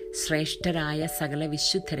നാഥൻ്റെ ശ്രേഷ്ഠരായ സകല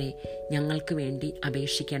വിശുദ്ധരെ, ഞങ്ങൾക്ക് വേണ്ടി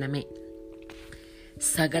അപേക്ഷിക്കണമേ.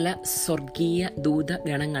 സകല സ്വർഗീയ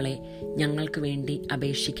ദൂതഗണങ്ങളെ, ഞങ്ങൾക്ക് വേണ്ടി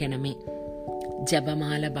അപേക്ഷിക്കണമേ.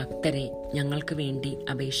 ജപമാല ഭക്തരെ, ഞങ്ങൾക്ക് വേണ്ടി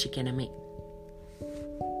അപേക്ഷിക്കണമേ.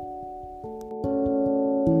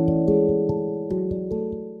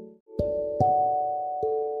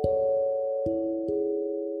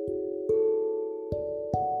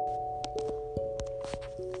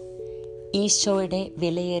 ഈശോയുടെ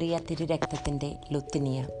വിലയേറിയ തിരുരക്തത്തിൻ്റെ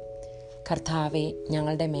ലുത്തിനിയ. കർത്താവെ,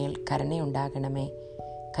 ഞങ്ങളുടെ മേൽ കരുണയുണ്ടാകണമേ.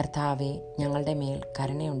 കർത്താവെ, ഞങ്ങളുടെ മേൽ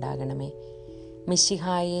കരുണയുണ്ടാകണമേ.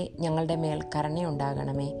 മിശിഹായെ, ഞങ്ങളുടെ മേൽ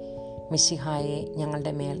കരുണയുണ്ടാകണമേ. മിശിഹായെ,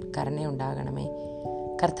 ഞങ്ങളുടെ മേൽ കരുണയുണ്ടാകണമേ.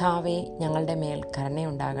 കർത്താവെ, ഞങ്ങളുടെ മേൽ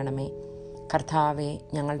കരുണയുണ്ടാകണമേ. കർത്താവെ,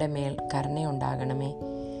 ഞങ്ങളുടെ മേൽ കരുണയുണ്ടാകണമേ.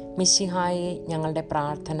 മിശിഹായെ, ഞങ്ങളുടെ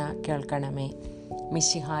പ്രാർത്ഥന കേൾക്കണമേ.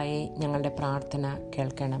 മിശിഹായെ, ഞങ്ങളുടെ പ്രാർത്ഥന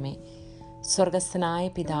കേൾക്കണമേ. സ്വർഗസ്ഥനായ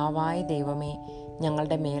പിതാവായ ദൈവമേ,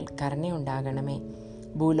 ഞങ്ങളുടെ മേൽ കരുണയുണ്ടാകണമേ.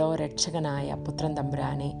 ഭൂലോകരക്ഷകനായ പുത്രൻ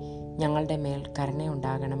തമ്പുരാനെ, ഞങ്ങളുടെ മേൽ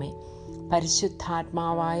കരുണയുണ്ടാകണമേ.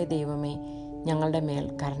 പരിശുദ്ധാത്മാവായ ദൈവമേ, ഞങ്ങളുടെ മേൽ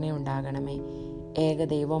കരുണയുണ്ടാകണമേ.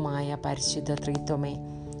 ഏകദൈവമായ പരിശുദ്ധ ത്രിത്വമേ,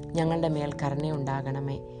 ഞങ്ങളുടെ മേൽ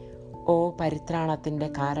കരുണയുണ്ടാകണമേ. ഓ പരിത്രാണത്തിൻ്റെ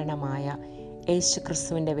കാരണമായ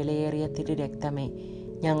യേശുക്രിസ്തുവിൻ്റെ വിലയേറിയ തിരുരക്തമേ,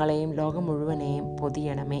 ഞങ്ങളെയും ലോകം മുഴുവനെയും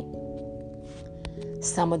പൊതിയണമേ.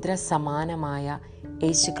 സമുദ്ര സമാനമായ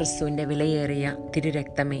യേശുക്രിസ്തുവിൻ്റെ വിലയേറിയ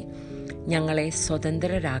തിരുരക്തമേ, ഞങ്ങളെ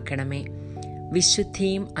സ്വതന്ത്രരാക്കണമേ.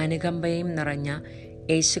 വിശുദ്ധിയും അനുകമ്പയും നിറഞ്ഞ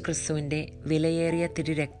യേശുക്രിസ്തുവിൻ്റെ വിലയേറിയ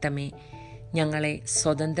തിരുരക്തമേ, ഞങ്ങളെ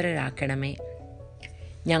സ്വതന്ത്രരാക്കണമേ.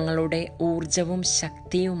 ഞങ്ങളുടെ ഊർജവും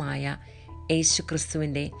ശക്തിയുമായ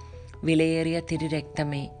യേശുക്രിസ്തുവിൻ്റെ വിലയേറിയ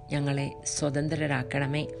തിരുരക്തമേ, ഞങ്ങളെ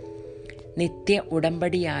സ്വതന്ത്രരാക്കണമേ. നിത്യ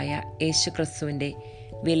ഉടമ്പടിയായ യേശുക്രിസ്തുവിൻ്റെ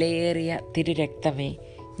വിലയേറിയ തിരുരക്തമേ,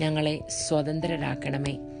 ഞങ്ങളെ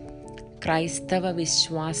സ്വതന്ത്രരാക്കണമേ. ക്രൈസ്തവ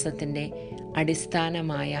വിശ്വാസത്തിൻ്റെ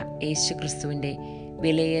അടിസ്ഥാനമായ യേശുക്രിസ്തുവിൻ്റെ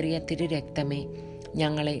വിലയേറിയ തിരുരക്തമേ,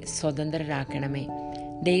 ഞങ്ങളെ സ്വതന്ത്രരാക്കണമേ.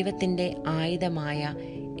 ദൈവത്തിൻ്റെ ആയുധമായ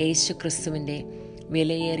യേശുക്രിസ്തുവിൻ്റെ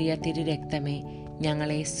വിലയേറിയ തിരുരക്തമേ,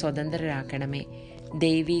 ഞങ്ങളെ സ്വതന്ത്രരാക്കണമേ.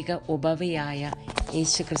 ദൈവിക ഉപവയായ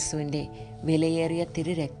യേശുക്രിസ്തുവിൻ്റെ വിലയേറിയ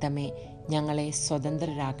തിരുരക്തമേ, ഞങ്ങളെ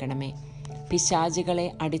സ്വതന്ത്രരാക്കണമേ. പിശാചുകളെ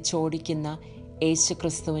അടിച്ചോടിക്കുന്ന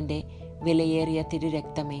യേശുക്രിസ്തുവിൻ്റെ വിലയേറിയ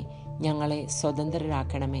തിരുരക്തമേ, ഞങ്ങളെ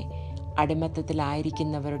സ്വതന്ത്രരാക്കണമേ.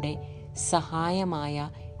 അടിമത്തത്തിലായിരിക്കുന്നവരുടെ സഹായമായ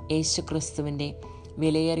യേശുക്രിസ്തുവിൻ്റെ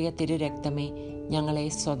വിലയേറിയ തിരുരക്തമേ, ഞങ്ങളെ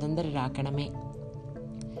സ്വതന്ത്രരാക്കണമേ.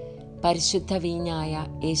 പരിശുദ്ധ വീഞ്ഞായ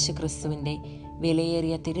യേശുക്രിസ്തുവിൻ്റെ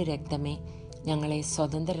വിലയേറിയ തിരുരക്തമേ, ഞങ്ങളെ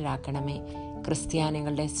സ്വതന്ത്രരാക്കണമേ.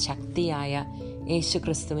 ക്രിസ്ത്യാനികളുടെ ശക്തിയായ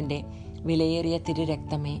യേശുക്രിസ്തുവിൻ്റെ വിലയേറിയ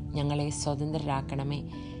തിരുരക്തമേ, ഞങ്ങളെ സ്വതന്ത്രരാക്കണമേ.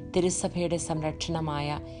 തിരുസഭയുടെ സംരക്ഷണമായ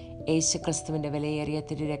യേശുക്രിസ്തുവിൻ്റെ വിലയേറിയ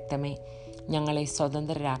തിരുരക്തമേ, ഞങ്ങളെ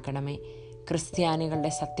സ്വതന്ത്രരാക്കണമേ.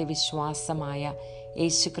 ക്രിസ്ത്യാനികളുടെ സത്യവിശ്വാസമായ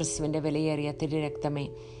യേശുക്രിസ്തുവിൻ്റെ വിലയേറിയ തിരുരക്തമേ,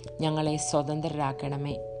 ഞങ്ങളെ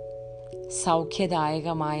സ്വതന്ത്രരാക്കണമേ.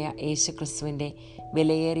 സൗഖ്യദായകമായ യേശുക്രിസ്തുവിൻ്റെ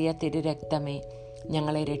വിലയേറിയ തിരുരക്തമേ,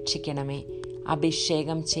 ഞങ്ങളെ രക്ഷിക്കണമേ.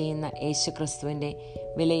 അഭിഷേകം ചെയ്യുന്ന യേശുക്രിസ്തുവിൻ്റെ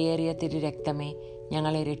വിലയേറിയ തിരുരക്തമേ,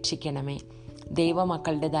 ഞങ്ങളെ രക്ഷിക്കണമേ.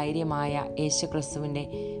 ദൈവമക്കളുടെ ധൈര്യമായ യേശുക്രിസ്തുവിൻ്റെ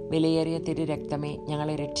വിലയേറിയ തിരുരക്തമേ,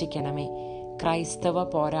 ഞങ്ങളെ രക്ഷിക്കണമേ. ക്രൈസ്തവ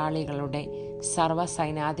പോരാളികളുടെ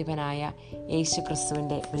സർവ്വസൈനാധിപനായ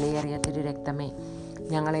യേശുക്രിസ്തുവിൻ്റെ വിലയേറിയ തിരുരക്തമേ,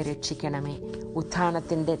 ഞങ്ങളെ രക്ഷിക്കണമേ.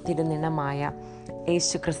 ഉത്ഥാനത്തിൻ്റെ തിരുനിണമായ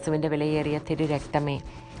യേശുക്രിസ്തുവിൻ്റെ വിലയേറിയ തിരുരക്തമേ,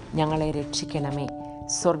 ഞങ്ങളെ രക്ഷിക്കണമേ.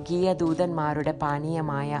 സ്വർഗീയ ദൂതന്മാരുടെ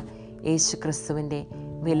പാനീയമായ യേശുക്രിസ്തുവിൻ്റെ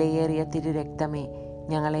വിലയേറിയ തിരുരക്തമേ,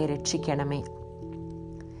 ഞങ്ങളെ രക്ഷിക്കണമേ.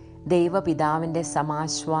 ദൈവപിതാവിൻ്റെ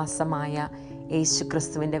സമാശ്വാസമായ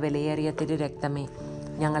യേശുക്രിസ്തുവിൻ്റെ വിലയേറിയ തിരുരക്തമേ,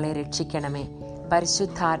 ഞങ്ങളെ രക്ഷിക്കണമേ.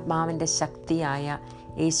 പരിശുദ്ധാത്മാവിൻ്റെ ശക്തിയായ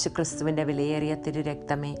യേശുക്രിസ്തുവിൻ്റെ വിലയേറിയ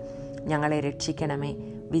തിരുരക്തമേ, ഞങ്ങളെ രക്ഷിക്കണമേ.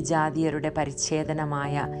 വിജാതീയരുടെ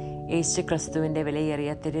പരിച്ഛേദനമായ യേശുക്രിസ്തുവിൻ്റെ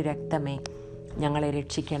വിലയേറിയ തിരുരക്തമേ, ഞങ്ങളെ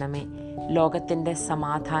രക്ഷിക്കണമേ. ലോകത്തിൻ്റെ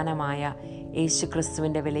സമാധാനമായ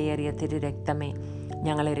യേശുക്രിസ്തുവിൻ്റെ വിലയേറിയ തിരുരക്തമേ,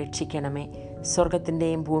 ഞങ്ങളെ രക്ഷിക്കണമേ.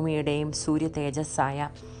 സ്വർഗത്തിൻ്റെയും ഭൂമിയുടെയും സൂര്യ തേജസ്സായ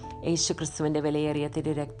യേശുക്രിസ്തുവിൻ്റെ വിലയേറിയ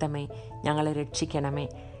തിരുരക്തമേ, ഞങ്ങളെ രക്ഷിക്കണമേ.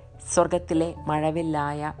 സ്വർഗത്തിലെ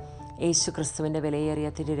മഴവില്ലായ യേശു ക്രിസ്തുവിൻ്റെ വിലയേറിയ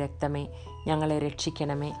തിരുരക്തമേ, ഞങ്ങളെ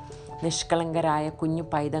രക്ഷിക്കണമേ. നിഷ്കളങ്കരായ കുഞ്ഞു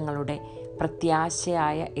പൈതങ്ങളുടെ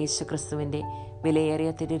പ്രത്യാശയായ യേശു ക്രിസ്തുവിൻ്റെ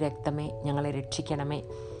വിലയേറിയ തിരുരക്തമേ, ഞങ്ങളെ രക്ഷിക്കണമേ.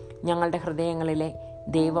 ഞങ്ങളുടെ ഹൃദയങ്ങളിലെ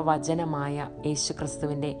ദൈവവചനമായ യേശു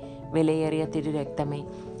ക്രിസ്തുവിൻ്റെ വിലയേറിയ തിരുരക്തമേ,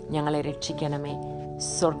 ഞങ്ങളെ രക്ഷിക്കണമേ.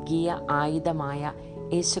 സ്വർഗീയ ആയുധമായ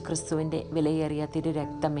യേശു ക്രിസ്തുവിൻ്റെ വിലയേറിയ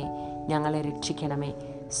തിരുരക്തമേ, ഞങ്ങളെ രക്ഷിക്കണമേ.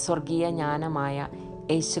 സ്വർഗീയ ജ്ഞാനമായ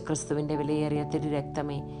യേശു ക്രിസ്തുവിൻ്റെ വിലയേറിയ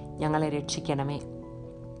തിരുരക്തമേ, ഞങ്ങളെ രക്ഷിക്കണമേ.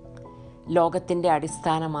 ലോകത്തിൻ്റെ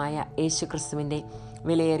അടിസ്ഥാനമായ യേശു ക്രിസ്തുവിൻ്റെ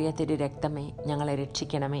വിലയേറിയ തിരുരക്തമേ, ഞങ്ങളെ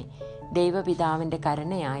രക്ഷിക്കണമേ. ദൈവപിതാവിൻ്റെ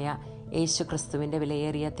കരുണയായ യേശു ക്രിസ്തുവിൻ്റെ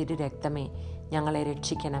വിലയേറിയ തിരുരക്തമേ, ഞങ്ങളെ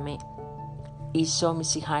രക്ഷിക്കണമേ. ഈശോ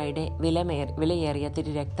മിശിഹായുടെ വിലയേറിയ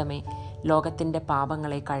തിരുരക്തമേ, ലോകത്തിൻ്റെ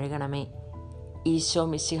പാപങ്ങളെ കഴുകണമേ. ഈശോ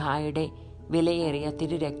മിശിഹായുടെ വിലയേറിയ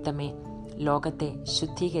തിരുരക്തമേ, ലോകത്തെ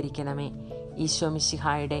ശുദ്ധീകരിക്കണമേ. ഈശോ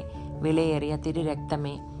മിശിഹായുടെ വിലയേറിയ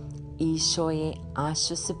തിരുരക്തമേ, ഈശോയെ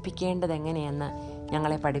ആശ്വസിപ്പിക്കേണ്ടതെങ്ങനെയെന്ന്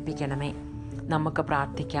ഞങ്ങളെ പഠിപ്പിക്കണമേ. നമുക്ക്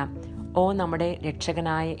പ്രാർത്ഥിക്കാം. ഓ നമ്മുടെ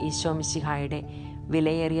രക്ഷകനായ ഈശോ മിശിഹായുടെ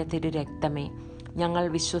വിലയേറിയ തിരുരക്തമേ, ഞങ്ങൾ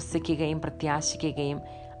വിശ്വസിക്കുകയും പ്രത്യാശിക്കുകയും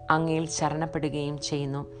അങ്ങയിൽ ശരണപ്പെടുകയും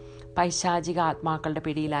ചെയ്യുന്നു. പൈശാചിക ആത്മാക്കളുടെ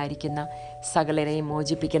പിടിയിലായിരിക്കുന്ന സകലരെയും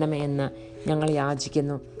മോചിപ്പിക്കണമേ എന്ന് ഞങ്ങൾ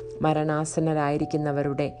യാചിക്കുന്നു.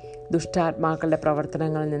 മരണാസന്നരായിരിക്കുന്നവരുടെ ദുഷ്ടാത്മാക്കളുടെ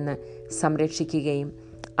പ്രവർത്തനങ്ങളിൽ നിന്ന് സംരക്ഷിക്കുകയും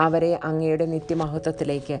അവരെ അങ്ങയുടെ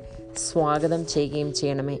നിത്യമഹത്വത്തിലേക്ക് സ്വാഗതം ചെയ്യുകയും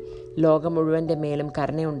ചെയ്യണമേ. ലോകം മുഴുവൻ്റെ മേലും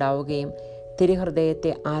കരുണയുണ്ടാവുകയും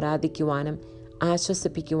തിരുഹൃദയത്തെ ആരാധിക്കുവാനും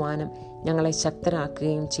ആശ്വസിപ്പിക്കുവാനും ഞങ്ങളെ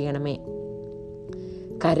ശക്തരാക്കുകയും ചെയ്യണമേ.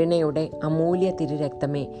 കരുണയുടെ അമൂല്യ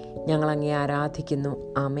തിരുരക്തമേ, ഞങ്ങളങ്ങേ ആരാധിക്കുന്നു.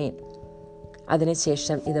 ആമേൻ.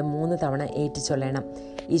 അതിനുശേഷം ഇത് 3 തവണ ഏറ്റുചൊല്ലണം.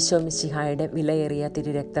 ഈശോ മിശിഹായുടെ വിലയേറിയ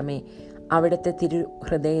തിരുരക്തമേ, അവിടുത്തെ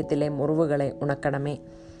തിരുഹൃദയത്തിലെ മുറിവുകളെ ഉണക്കണമേ.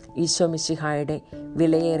 ഈശോ മിശിഹായുടെ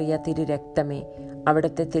വിലയേറിയ തിരുരക്തമേ,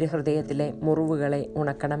 അവിടുത്തെ തിരുഹൃദയത്തിലെ മുറിവുകളെ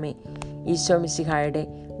ഉണക്കണമേ. ഈശോ മിശിഹായുടെ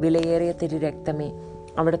വിലയേറിയ തിരുരക്തമേ,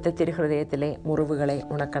 അവിടുത്തെ തിരുഹൃദയത്തിലെ മുറിവുകളെ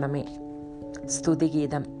ഉണക്കണമേ.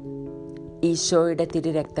 സ്തുതിഗീതം. ഈശോയുടെ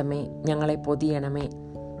തിരുരക്തമേ, ഞങ്ങളെ പൊതിയണമേ.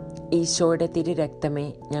 ഈശോയുടെ തിരുരക്തമേ,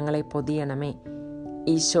 ഞങ്ങളെ പൊതിയണമേ.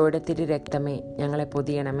 ഈശോയുടെ തിരുരക്തമേ, ഞങ്ങളെ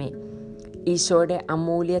പൊതിയണമേ. ഈശോയുടെ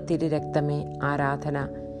അമൂല്യ തിരുരക്തമേ, ആരാധന.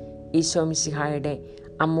 ഈശോ മിശിഹായുടെ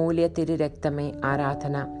അമൂല്യ തിരുരക്തമേ,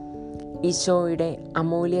 ആരാധന. ഈശോയുടെ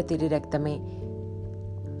അമൂല്യ തിരുരക്തമേ,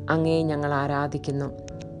 അങ്ങേ ഞങ്ങൾ ആരാധിക്കുന്നു.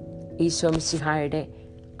 ഈശോ മിശിഹായുടെ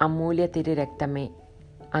അമൂല്യ തിരുരക്തമേ,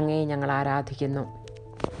 അങ്ങേ ഞങ്ങൾ ആരാധിക്കുന്നു.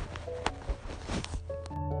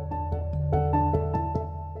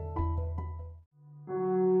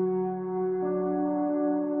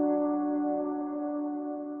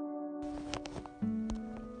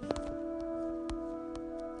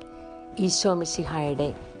 ഈശോ മിശിഹായുടെ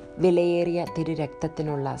വിലയേറിയ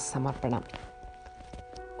തിരുരക്തത്തിനുള്ള സമർപ്പണം.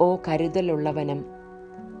 ഓ കരുതലുള്ളവനും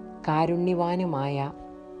കാരുണ്യവാനുമായ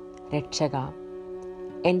രക്ഷക,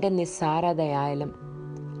 എൻ്റെ നിസ്സാരതയാലും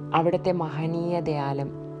അവിടുത്തെ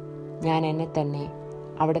മഹനീയതയാലും ഞാൻ എന്നെ തന്നെ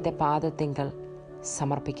അവിടുത്തെ പാദത്തിങ്കൽ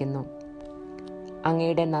സമർപ്പിക്കുന്നു.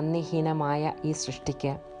 അങ്ങയുടെ നന്ദിഹീനമായ ഈ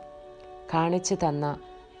സൃഷ്ടിക്ക് കാണിച്ചു തന്ന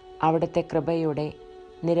അവിടുത്തെ കൃപയുടെ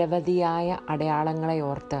നിരവധിയായ അടയാളങ്ങളെ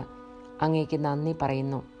ഓർത്ത് അങ്ങേക്ക് നന്ദി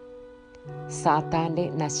പറയുന്നു. സാത്താൻ്റെ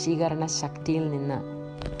നശീകരണ ശക്തിയിൽ നിന്ന്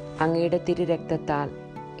അങ്ങയുടെ തിരുരക്തത്താൽ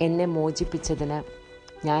എന്നെ മോചിപ്പിച്ചതിന്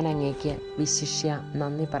ഞാൻ അങ്ങേക്ക് വിശിഷ്യ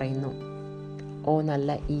നന്ദി പറയുന്നു. ഓ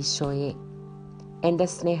നല്ല ഈശോയെ, എൻ്റെ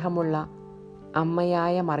സ്നേഹമുള്ള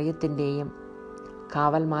അമ്മയായ മറിയത്തിൻ്റെയും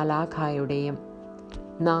കാവൽ മാലാഖായുടെയും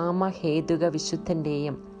നാമഹേതുക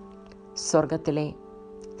വിശുദ്ധൻ്റെയും സ്വർഗത്തിലെ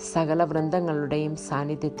സകല വൃന്ദങ്ങളുടെയും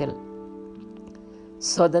സാന്നിധ്യത്തിൽ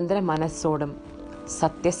സ്വതന്ത്ര മനസ്സോടും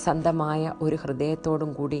സത്യസന്ധമായ ഒരു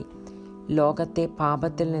ഹൃദയത്തോടും കൂടി ലോകത്തെ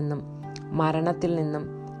പാപത്തിൽ നിന്നും മരണത്തിൽ നിന്നും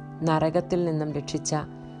നരകത്തിൽ നിന്നും രക്ഷിച്ച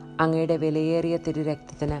അങ്ങയുടെ വിലയേറിയ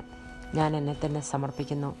തിരുരക്തത്തിന് ഞാൻ എന്നെ തന്നെ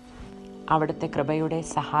സമർപ്പിക്കുന്നു. അവിടുത്തെ കൃപയുടെ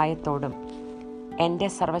സഹായത്തോടും എൻ്റെ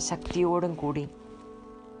സർവശക്തിയോടും കൂടി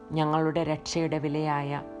ഞങ്ങളുടെ രക്ഷയുടെ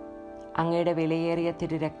വിലയായ അങ്ങയുടെ വിലയേറിയ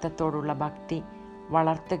തിരുരക്തത്തോടുള്ള ഭക്തി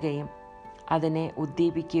വളർത്തുകയും അതിനെ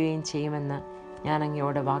ഉദ്ദീപിക്കുകയും ചെയ്യുമെന്ന് ഞാൻ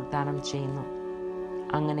അങ്ങയോട് വാഗ്ദാനം ചെയ്യുന്നു.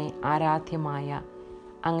 അങ്ങനെ ആരാധ്യമായ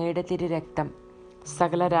അങ്ങയുടെ തിരുരക്തം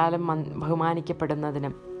സകലരാലും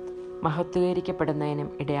ബഹുമാനിക്കപ്പെടുന്നതിനും മഹത്വീകരിക്കപ്പെടുന്നതിനും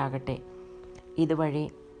ഇടയാകട്ടെ. ഇതുവഴി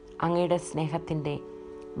അങ്ങയുടെ സ്നേഹത്തിൻ്റെ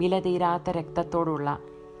വിലതീരാത്ത രക്തത്തോടുള്ള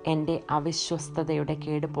എൻ്റെ അവിശ്വസ്തതയുടെ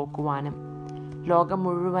കേട് പോക്കുവാനും ലോകം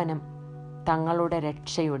മുഴുവനും തങ്ങളുടെ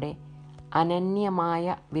രക്ഷയുടെ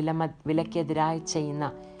അനന്യമായ വിലക്കെതിരായി ചെയ്യുന്ന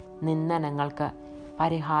നിന്ദനങ്ങൾക്ക്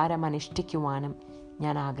പരിഹാരമനുഷ്ഠിക്കുവാനും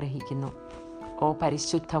ഞാൻ ആഗ്രഹിക്കുന്നു. ഓ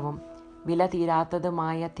പരിശുദ്ധവും വില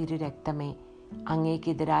തീരാത്തതുമായ തിരുരക്തമേ,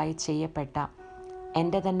 അങ്ങേക്കെതിരായി ചെയ്യപ്പെട്ട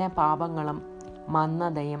എൻ്റെ തന്നെ പാപങ്ങളും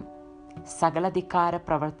മന്ദതയും സകല ധിക്കാര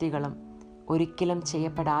പ്രവൃത്തികളും ഒരിക്കലും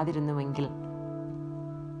ചെയ്യപ്പെടാതിരുന്നുവെങ്കിൽ,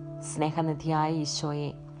 സ്നേഹനിധിയായ ഈശോയെ,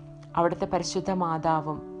 അവിടുത്തെ പരിശുദ്ധ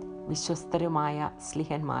മാതാവും വിശ്വസ്തരുമായ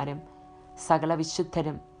സ്ലിഹന്മാരും സകല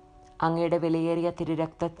വിശുദ്ധരും അങ്ങയുടെ വിലയേറിയ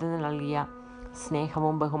തിരുരക്തത്തിന് നൽകിയ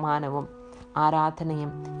സ്നേഹവും ബഹുമാനവും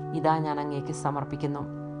ആരാധനയും ഇതാ ഞാൻ അങ്ങേക്ക് സമർപ്പിക്കുന്നു.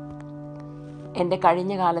 എൻ്റെ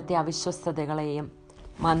കഴിഞ്ഞ കാലത്തെ അവിശ്വസ്തതകളെയും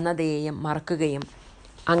മന്ദതയെയും മറക്കുകയും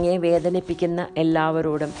അങ്ങയെ വേദനിപ്പിക്കുന്ന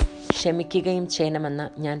എല്ലാവരോടും ക്ഷമിക്കുകയും ചെയ്യണമെന്ന്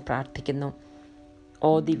ഞാൻ പ്രാർത്ഥിക്കുന്നു.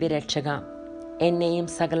 ഓ ദിവ്യരക്ഷക, എന്നെയും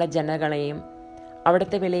സകല ജനങ്ങളെയും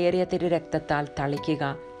അവിടുത്തെ വിലയേറിയ തിരുരക്തത്താൽ തളിക്കുക.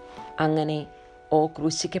 അങ്ങനെ ഓ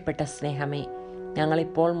ക്രൂശിക്കപ്പെട്ട സ്നേഹമേ,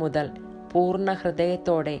 ഞങ്ങളിപ്പോൾ മുതൽ പൂർണ്ണ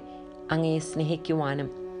ഹൃദയത്തോടെ അങ്ങയെ സ്നേഹിക്കുവാനും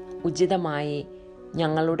ഉചിതമായി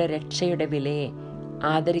ഞങ്ങളുടെ രക്ഷയുടെ വിലയെ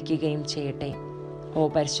ആദരിക്കുകയും ചെയ്യട്ടെ. ഓ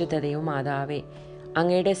പരിശുദ്ധ ദൈവമാതാവേ,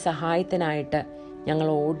 അങ്ങയുടെ സഹായത്തിനായിട്ട് ഞങ്ങൾ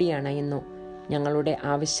ഓടിയണയുന്നു. ഞങ്ങളുടെ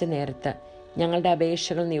ആവശ്യ നേരത്ത് ഞങ്ങളുടെ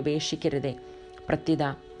അപേക്ഷകൾ നീ ഉപേക്ഷിക്കരുതേ. പ്രത്യുത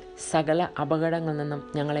സകല അപകടങ്ങളിൽ നിന്നും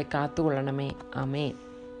ഞങ്ങളെ കാത്തുകൊള്ളണമേ. ആമേൻ.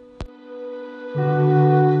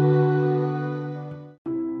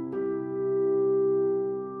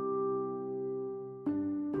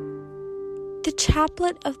 The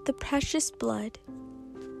Chaplet of the Precious Blood.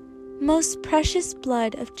 Most precious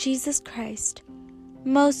blood of Jesus Christ,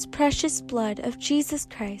 most precious blood of Jesus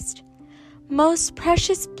Christ, most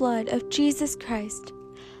precious blood of Jesus Christ,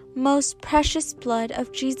 most precious blood of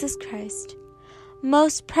Jesus Christ,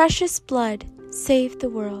 most precious blood, save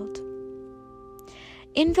the world.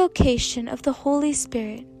 Invocation of the Holy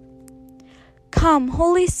Spirit. Come,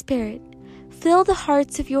 Holy Spirit, fill the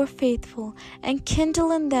hearts of your faithful and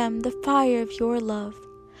kindle in them the fire of your love.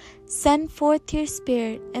 Send forth your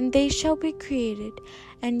Spirit, and they shall be created,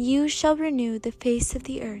 and you shall renew the face of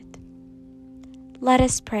the earth. Let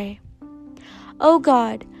us pray. O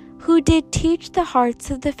God, who did teach the hearts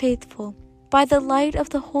of the faithful by the light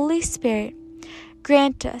of the Holy Spirit,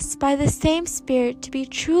 grant us by the same Spirit to be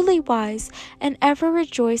truly wise and ever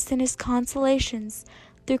rejoice in his consolations.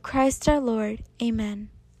 Through Christ our Lord. Amen.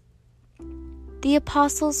 The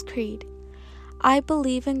Apostles' Creed. I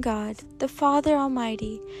believe in God, the Father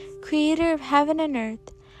Almighty, creator of heaven and earth.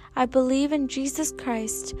 I believe in Jesus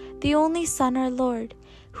Christ, the only Son, our Lord,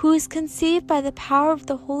 who is conceived by the power of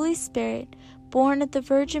the Holy Spirit, born of the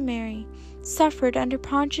Virgin Mary, suffered under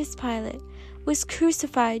Pontius Pilate, was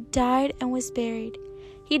crucified, died, and was buried.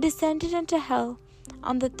 He descended into hell.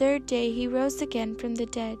 On the third day he rose again from the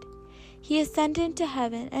dead. He ascended into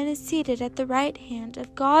heaven and is seated at the right hand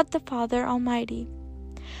of God the Father Almighty.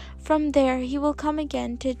 From there he will come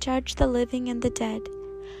again to judge the living and the dead.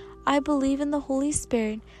 I believe in the Holy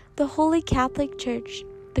Spirit, the Holy Catholic Church,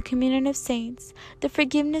 the communion of saints, the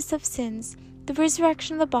forgiveness of sins, the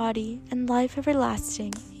resurrection of the body, and life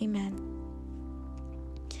everlasting. Amen.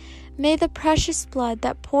 May the precious blood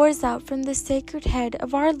that pours out from the sacred head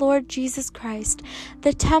of our Lord Jesus Christ,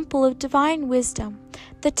 the temple of divine wisdom,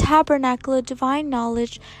 the tabernacle of divine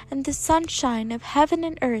knowledge, and the sunshine of heaven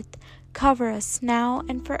and earth, cover us now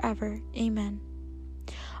and forever. Amen.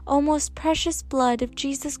 O most precious blood of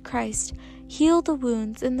Jesus Christ, heal the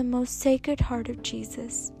wounds in the most sacred heart of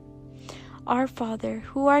Jesus. Our Father,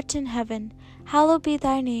 who art in heaven, hallowed be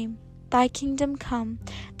thy name. Thy kingdom come,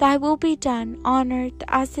 thy will be done on earth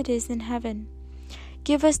as it is in heaven.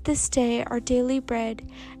 Give us this day our daily bread,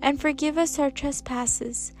 and forgive us our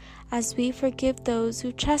trespasses, as we forgive those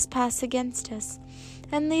who trespass against us.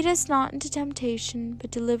 And lead us not into temptation,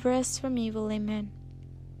 but deliver us from evil. Amen.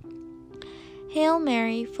 Hail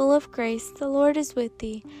Mary, full of grace, the Lord is with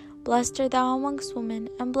thee. Blessed art thou amongst women,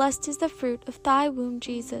 and blessed is the fruit of thy womb,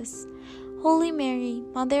 Jesus. Holy Mary,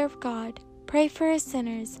 Mother of God, pray for us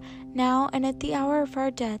sinners, now and at the hour of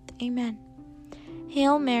our death. Amen.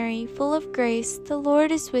 Hail Mary, full of grace, the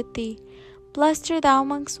Lord is with thee. Blessed art thou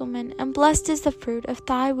amongst women, and blessed is the fruit of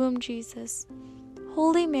thy womb, Jesus.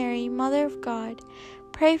 Holy Mary, Mother of God,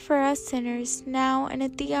 pray for us sinners, now and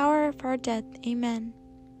at the hour of our death. Amen.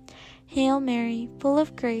 Hail Mary, full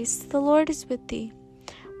of grace, the Lord is with thee.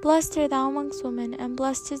 Blessed art thou amongst women, and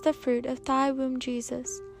blessed is the fruit of thy womb, Jesus.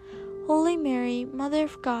 Holy Mary, Mother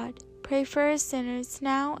of God, pray for us sinners,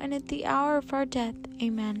 now and at the hour of our death.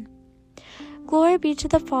 Amen. Glory be to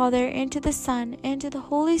the Father, and to the Son, and to the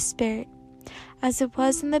Holy Spirit, as it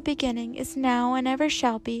was in the beginning, is now, and ever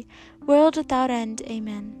shall be, world without end.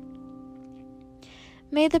 Amen.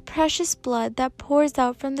 May the precious blood that pours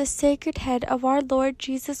out from the sacred head of our Lord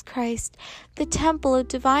Jesus Christ, the temple of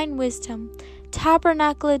divine wisdom,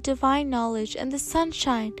 tabernacle of divine knowledge, and the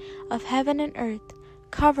sunshine of heaven and earth,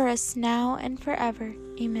 cover us now and forever.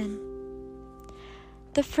 Amen.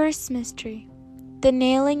 The first mystery, the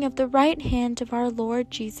nailing of the right hand of our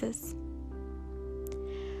Lord Jesus.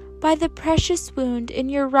 By the precious wound in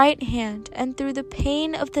your right hand, and through the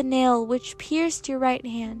pain of the nail which pierced your right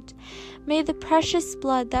hand, may the precious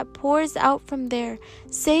blood that pours out from there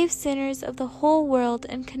save sinners of the whole world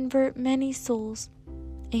and convert many souls.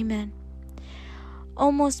 Amen.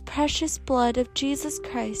 O most precious blood of Jesus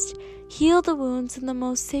Christ, heal the wounds in the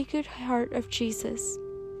most sacred heart of Jesus.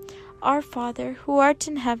 Our Father, who art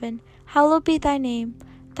in heaven, hallowed be thy name.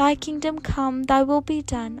 Thy kingdom come, thy will be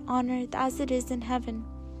done, on earth as it is in heaven.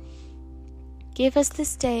 Give us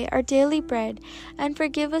this day our daily bread, and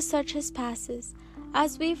forgive us our trespasses,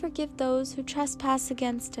 as we forgive those who trespass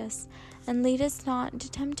against us. And lead us not into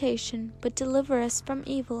temptation, but deliver us from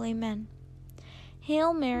evil. Amen.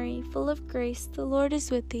 Hail Mary, full of grace, the Lord is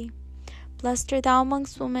with thee. Blessed art thou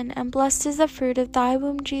amongst women, and blessed is the fruit of thy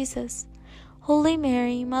womb, Jesus. Holy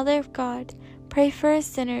Mary, Mother of God, pray for us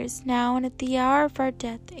sinners, now and at the hour of our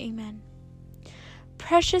death. Amen.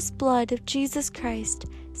 Precious blood of Jesus Christ,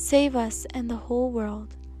 save us and the whole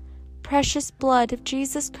world. Precious blood of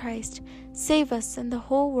Jesus Christ, save us and the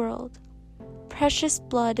whole world. Precious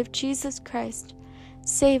blood of Jesus Christ,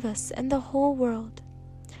 save us and the whole world.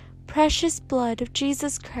 Precious blood of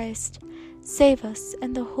Jesus Christ, save us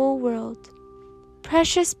and the whole world.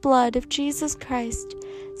 Precious blood of Jesus Christ,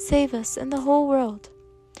 save us and the whole world.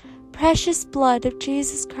 Precious blood of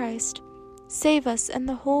Jesus Christ, save us and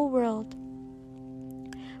the whole world.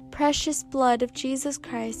 Precious blood of Jesus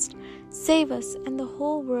Christ, save us and the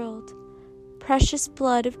whole world. Precious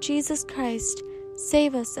blood of Jesus Christ,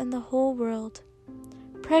 save us and the whole world.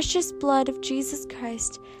 Precious blood of Jesus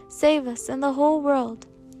Christ, save us and the whole world.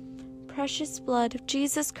 Precious blood of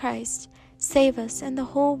Jesus Christ, save us and the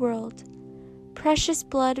whole world. Precious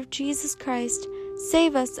blood of Jesus Christ,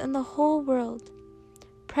 save us and the whole world.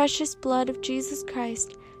 Precious blood of Jesus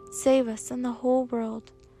Christ, save us and the whole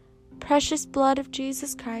world. Precious blood of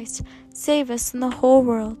Jesus Christ, save us and the whole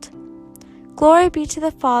world. Glory be to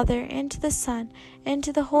the Father, and to the Son, and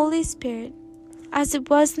to the Holy Spirit, as it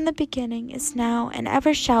was in the beginning, is now, and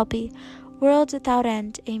ever shall be, world without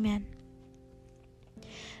end. Amen.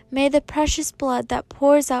 May the precious blood that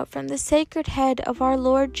pours out from the sacred head of our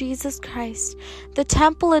Lord Jesus Christ, the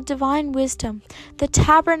temple of divine wisdom, the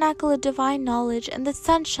tabernacle of divine knowledge, and the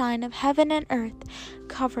sunshine of heaven and earth,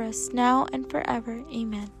 cover us now and forever.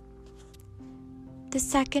 Amen. The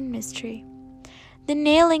second mystery, the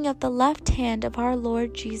nailing of the left hand of our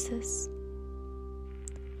Lord Jesus.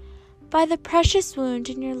 By the precious wound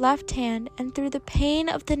in your left hand, and through the pain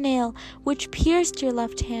of the nail which pierced your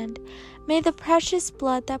left hand, may the precious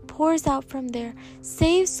blood that pours out from there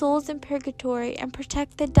save souls in purgatory and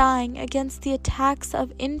protect the dying against the attacks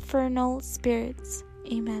of infernal spirits.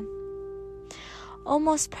 Amen. O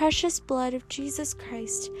most precious blood of Jesus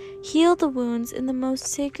Christ, heal the wounds in the most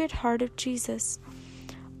sacred heart of Jesus.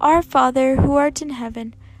 Our Father, who art in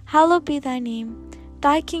heaven, hallowed be thy name.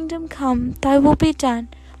 Thy kingdom come, thy will be done,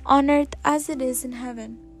 on earth as it is in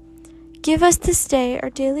heaven. Give us this day our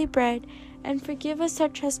daily bread, and forgive us our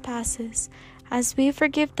trespasses, as we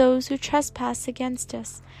forgive those who trespass against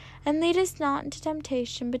us. And lead us not into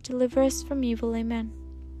temptation, but deliver us from evil. Amen.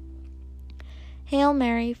 Hail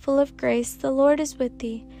Mary, full of grace, the Lord is with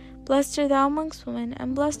thee. Blessed art thou amongst women,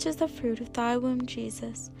 and blessed is the fruit of thy womb,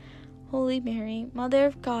 Jesus. Holy Mary, Mother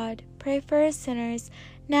of God, pray for us sinners,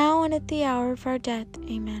 now and at the hour of our death.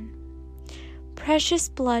 Amen. Precious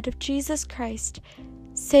blood of Jesus Christ,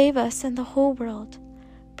 save us and the whole world.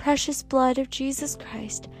 Precious blood of Jesus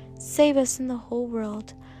Christ, save us and the whole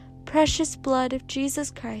world. Precious blood of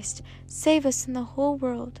Jesus Christ, save us in the whole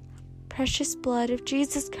world. Precious blood of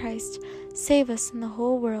Jesus Christ, save us in the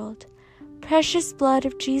whole world. Precious blood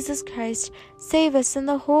of Jesus Christ, save us in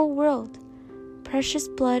the whole world. Precious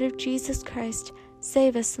blood of Jesus Christ,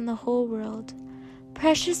 save us in the whole world.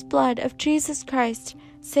 Precious blood of Jesus Christ,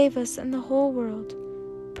 save us in the whole world.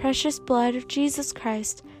 Precious blood of Jesus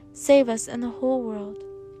Christ, save us in the whole world.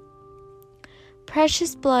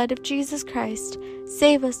 Precious blood of Jesus Christ,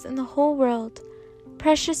 save us in the whole world.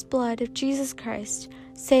 Precious blood of Jesus Christ,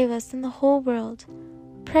 save us in the whole world.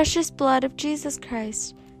 Precious blood of Jesus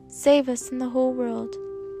Christ, save us in the whole world.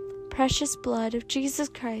 Precious blood of Jesus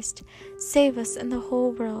Christ, save us in the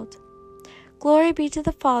whole world. Glory be to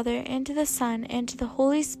the Father, and to the Son, and to the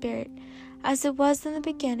Holy Spirit, as it was in the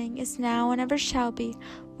beginning, is now, and ever shall be,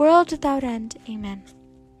 world without end. Amen.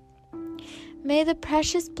 May the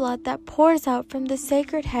precious blood that pours out from the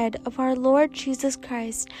sacred head of our Lord Jesus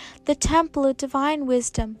Christ, the temple of divine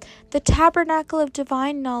wisdom, the tabernacle of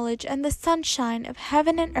divine knowledge, and the sunshine of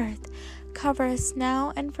heaven and earth, cover us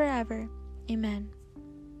now and forever. Amen.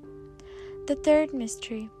 The third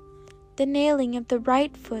mystery, the nailing of the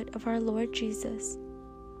right foot of our Lord Jesus.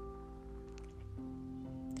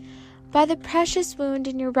 By the precious wound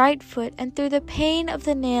in your right foot, and through the pain of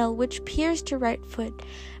the nail which pierced your right foot,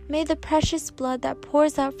 may the precious blood that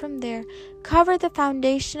pours out from there cover the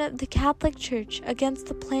foundation of the Catholic Church against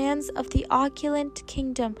the plans of the opulent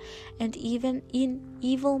kingdom and even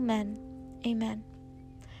evil men. Amen.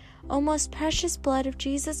 O most precious blood of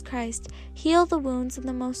Jesus Christ, heal the wounds in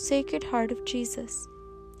the most sacred heart of Jesus.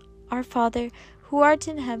 Our Father, who art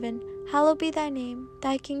in heaven, hallowed be thy name.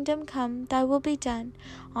 Thy kingdom come, thy will be done,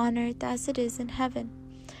 on earth as it is in heaven.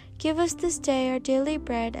 Give us this day our daily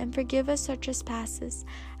bread, and forgive us our trespasses,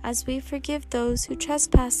 as we forgive those who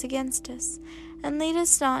trespass against us. And lead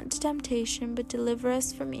us not into temptation, but deliver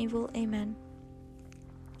us from evil. Amen.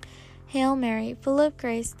 Hail Mary, full of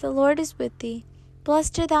grace, the Lord is with thee.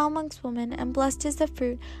 Blessed art thou amongst women, and blessed is the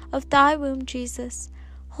fruit of thy womb, Jesus.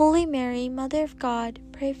 Holy Mary, Mother of God,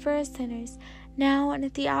 pray for us sinners, now and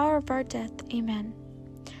at the hour of our death. Amen.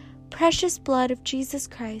 Precious blood of Jesus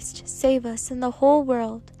Christ, save us and the whole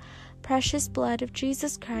world. Precious blood of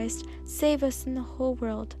Jesus Christ, save us and the whole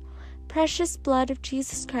world. Precious blood of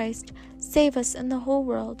Jesus Christ, save us and the whole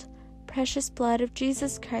world. Precious blood of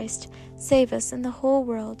Jesus Christ, save us and the whole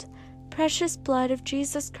world. Precious blood of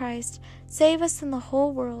Jesus Christ, save us and the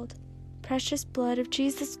whole world. Precious blood of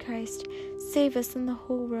Jesus Christ, save us in the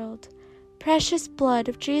whole world. Precious blood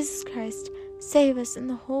of Jesus Christ, save us in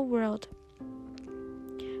the whole world.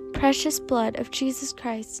 Precious blood of Jesus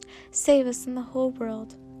Christ, save us in the whole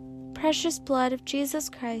world. Precious blood of Jesus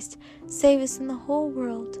Christ, save us in the whole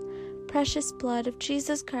world. Precious blood of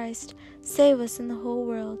Jesus Christ, save us in the whole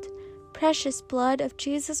world. Precious blood of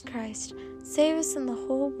Jesus Christ, save us in the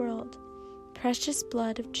whole world. Precious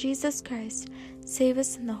blood of Jesus Christ, save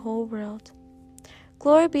us in the whole world.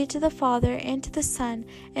 Glory be to the Father, and to the Son,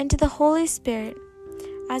 and to the Holy Spirit,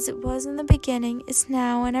 as it was in the beginning, is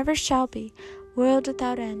now, and ever shall be, world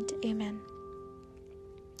without end. Amen.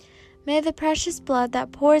 May the precious blood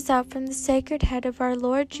that pours out from the sacred head of our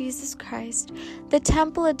Lord Jesus Christ, the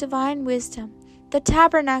temple of divine wisdom, the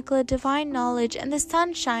tabernacle of divine knowledge, and the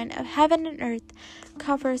sunshine of heaven and earth,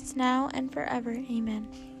 cover us now and forever. Amen.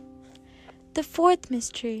 The fourth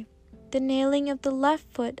mystery, the nailing of the left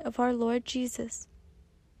foot of our Lord Jesus.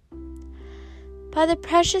 By the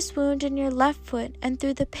precious wound in your left foot, and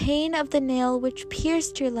through the pain of the nail which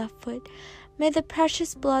pierced your left foot, may the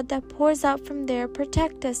precious blood that pours out from there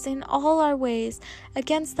protect us in all our ways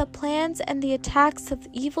against the plans and the attacks of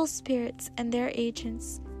evil spirits and their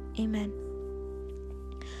agents. Amen.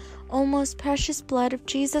 O most precious blood of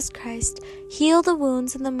Jesus Christ, heal the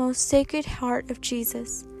wounds in the most sacred heart of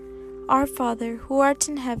Jesus. Our Father, who art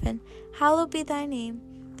in heaven, hallowed be thy name.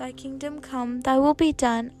 Thy kingdom come, thy will be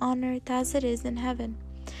done, on earth as it is in heaven.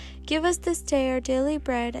 Give us this day our daily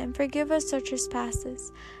bread, and forgive us our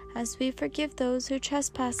trespasses, as we forgive those who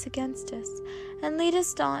trespass against us. And lead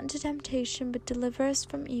us not into temptation, but deliver us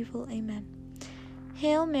from evil. Amen.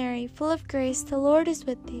 Hail Mary, full of grace, the Lord is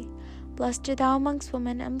with thee. Blessed art thou amongst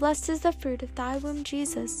women, and blessed is the fruit of thy womb,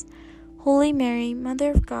 Jesus. Holy Mary,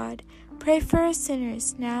 Mother of God, pray for us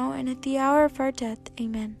sinners, now and at the hour of our death.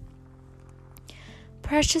 Amen.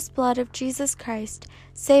 Precious blood of Jesus Christ,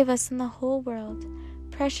 save us in the whole world.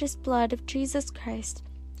 Precious blood of Jesus Christ,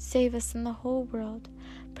 save us in the whole world.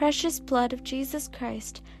 Precious blood of Jesus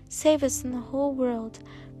Christ, save us in the whole world.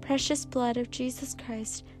 Precious blood of Jesus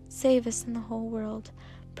Christ, save us in the whole world.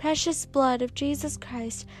 Precious blood of Jesus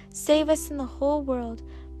Christ, save us in the whole world.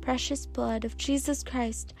 Precious blood of Jesus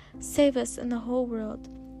Christ, save us in the whole world.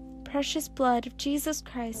 Precious blood of Jesus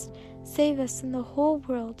Christ, save us in the whole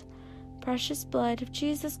world. Precious blood of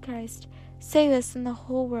Jesus Christ, save us in the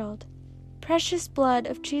whole world. Precious blood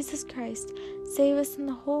of Jesus Christ, save us in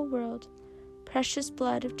the whole world. Precious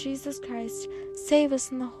blood of Jesus Christ, save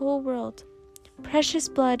us in the whole world. Precious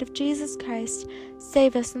blood of Jesus Christ,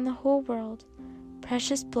 save us in the whole world.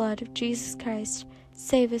 Precious blood of Jesus Christ,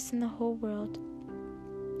 save us in the whole world.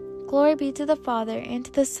 Glory be to the Father, and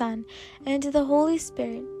to the Son, and to the Holy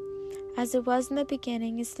Spirit, as it was in the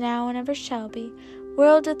beginning, is now, and ever shall be,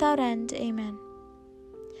 world without end. Amen.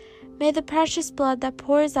 May the precious blood that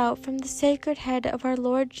pours out from the sacred head of our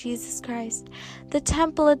Lord Jesus Christ, the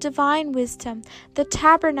temple of divine wisdom, the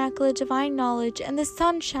tabernacle of divine knowledge, and the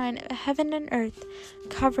sunshine of heaven and earth,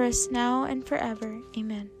 cover us now and forever.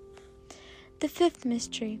 Amen. The fifth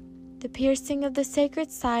mystery, the piercing of the sacred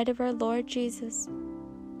side of our Lord Jesus.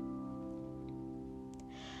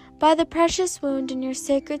 By the precious wound in your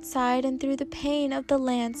sacred side, and through the pain of the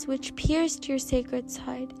lance which pierced your sacred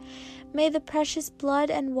side, May the precious blood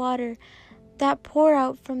and water that pour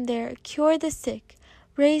out from there cure the sick,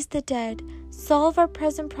 raise the dead, solve our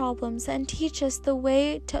present problems, and teach us the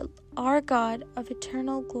way to our God of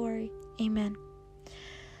eternal glory. Amen.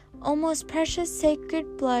 O most precious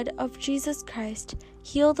sacred blood of Jesus Christ,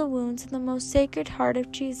 heal the wounds in the most sacred heart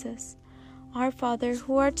of Jesus. Our Father,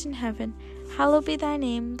 who art in heaven, hallowed be thy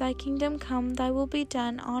name. Thy kingdom come, thy will be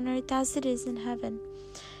done on earth as it is in heaven.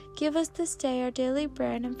 Give us this day our daily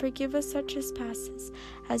bread, and forgive us our trespasses,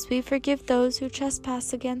 as we forgive those who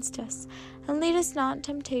trespass against us. And lead us not in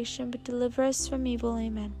temptation, but deliver us from evil.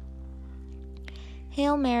 Amen.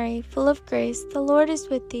 Hail Mary, full of grace, the Lord is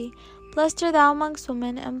with thee. Blessed art thou amongst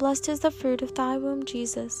women, and blessed is the fruit of thy womb,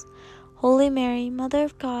 Jesus. Holy Mary, Mother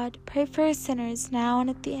of God, pray for us sinners, now and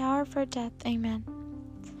at the hour of our death. Amen.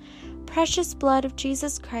 Precious blood of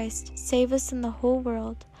Jesus Christ, save us in the whole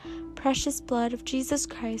world. Precious blood of Jesus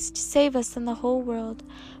Christ, save us in the whole world.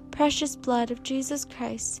 Precious blood of Jesus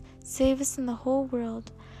Christ, save us in the whole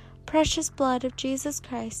world. Precious blood of Jesus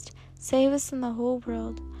Christ, save us in the whole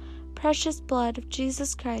world. Precious blood of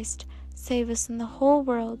Jesus Christ, save us in the whole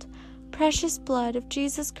world. Precious blood of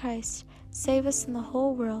Jesus Christ, save us in the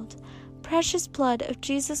whole world. Precious blood of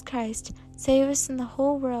Jesus Christ, save us in the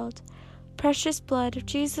whole world. Precious blood of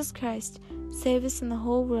Jesus Christ, save us in the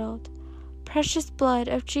whole world. Precious blood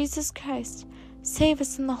of Jesus Christ, save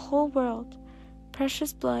us in the whole world.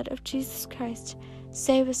 Precious blood of Jesus Christ,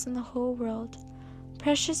 save us in the whole world.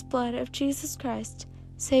 Precious blood of Jesus Christ,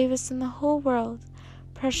 save us in the whole world.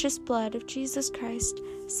 Precious blood of Jesus Christ,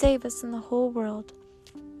 save us in the whole world.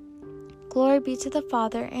 Glory be to the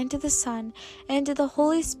Father, and to the Son, and to the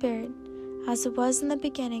Holy Spirit, as it was in the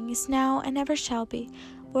beginning, is now, and ever shall be,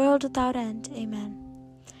 world without end. Amen.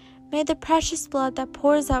 May the precious blood that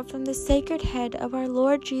pours out from the sacred head of our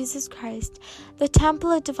Lord Jesus Christ, the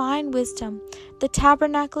temple of divine wisdom, the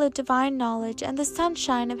tabernacle of divine knowledge, and the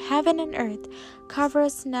sunshine of heaven and earth, cover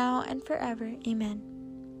us now and forever. Amen.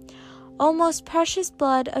 O most precious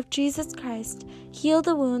blood of Jesus Christ, heal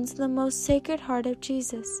the wounds in the most sacred heart of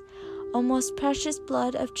Jesus. O most precious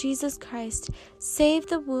blood of Jesus Christ,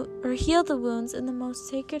 heal the wounds in the most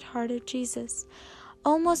sacred heart of Jesus.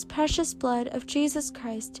 O most precious blood of Jesus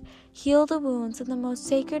Christ, heal the wounds in the most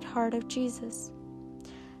sacred heart of Jesus.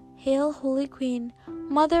 Hail, Holy Queen,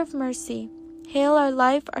 Mother of Mercy. Hail our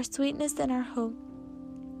life, our sweetness, and our hope.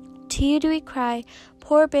 To you do we cry,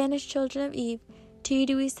 poor banished children of Eve. To you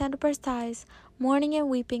do we send up our sighs, mourning and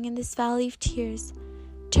weeping in this valley of tears.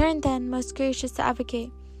 Turn then, most gracious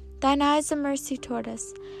Advocate, thine eyes of mercy toward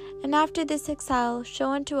us, and after this exile show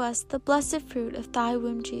unto us the blessed fruit of thy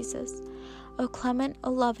womb, Jesus. O clement,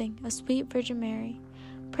 O loving, O sweet Virgin Mary,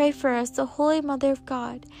 pray for us, O Holy Mother of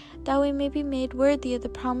God, that we may be made worthy of the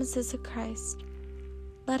promises of Christ.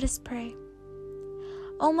 Let us pray.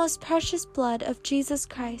 O most precious blood of Jesus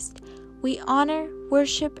Christ, we honor,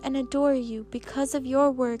 worship, and adore you because of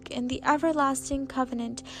your work in the everlasting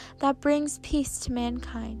covenant that brings peace to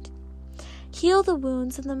mankind. Heal the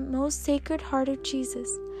wounds in the most sacred heart of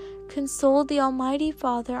Jesus. Console the Almighty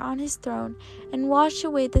Father on his throne, and wash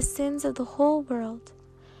away the sins of the whole world.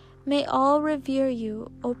 May all revere you,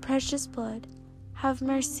 O precious blood. Have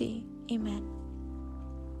mercy. Amen.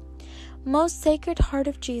 Most Sacred Heart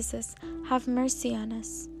of Jesus, have mercy on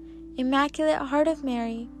us. Immaculate Heart of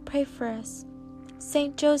Mary, pray for us.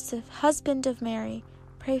 Saint Joseph, husband of Mary,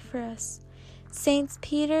 pray for us. Saints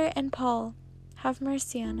Peter and Paul, have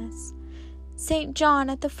mercy on us. Saint John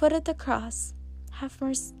at the foot of the cross, have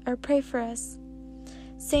mercy, or pray for us.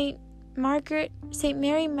 Saint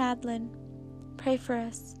Mary Magdalene, pray for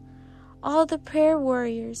us. All the prayer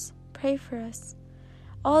warriors, pray for us.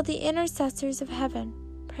 All the intercessors of heaven,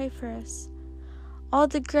 pray for us. All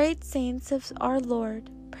the great saints of our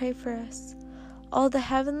Lord, pray for us. All the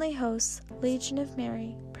heavenly hosts, Legion of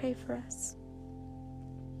Mary, pray for us.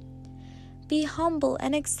 Be humble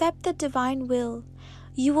and accept the divine will.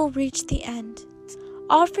 You will reach the end.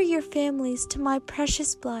 Offer your families to my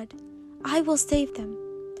precious blood. I will save them.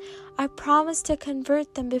 I promise to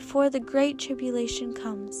convert them before the great tribulation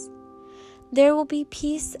comes. There will be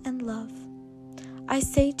peace and love. I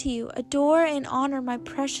say to you, adore and honor my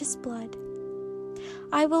precious blood.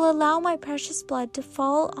 I will allow my precious blood to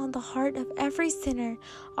fall on the heart of every sinner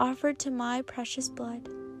offered to my precious blood.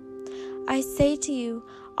 I say to you,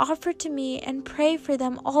 offer to me and pray for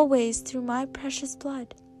them always through my precious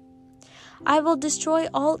blood. I will destroy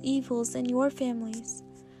all evils in your families.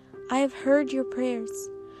 I have heard your prayers.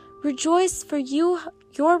 Rejoice, for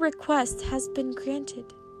your request has been granted.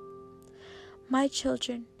 My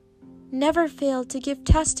children, never fail to give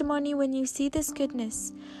testimony when you see this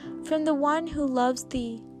goodness from the one who loves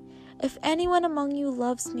thee. If anyone among you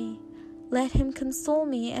loves me, Let him console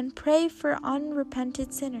me and pray for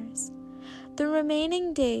unrepented sinners. The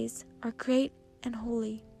remaining days are great and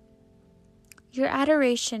holy. Your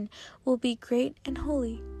adoration will be great and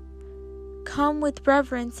holy. Come with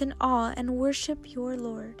reverence and awe and worship your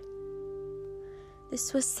Lord.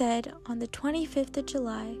 This was said on the 25th of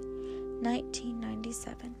July,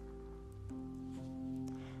 1997.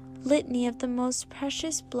 Litany of the Most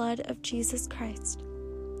Precious Blood of Jesus Christ.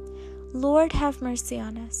 Lord, have mercy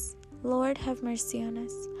on us. Lord, have mercy on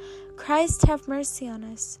us. Christ, have mercy on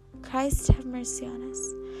us. Christ, have mercy on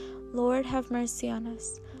us. Lord, have mercy on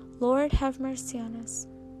us. Lord, have mercy on us.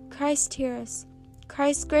 Christ, hear us.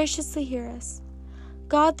 Christ, graciously hear us.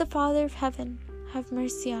 God the Father of heaven, have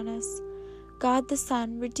mercy on us. God the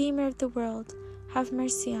Son, Redeemer of the world, have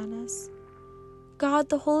mercy on us. God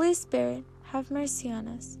the Holy Spirit, have mercy on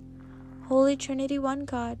us. Holy Trinity, one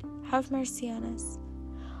God, have mercy on us.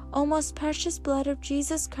 O most precious blood of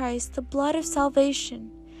Jesus Christ, the blood of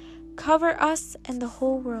salvation, cover us and the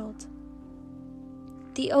whole world.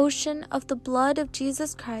 The ocean of the blood of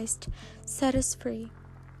Jesus Christ, set us free.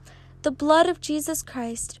 The blood of Jesus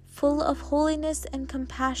Christ, full of holiness and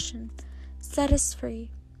compassion, set us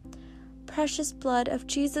free. Precious blood of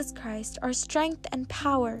Jesus Christ, our strength and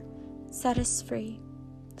power, set us free.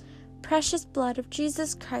 Precious blood of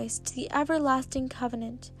Jesus Christ, the everlasting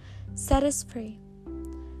covenant, set us free.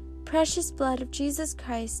 Precious blood of Jesus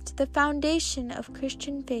Christ, the foundation of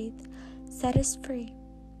Christian faith, set us free.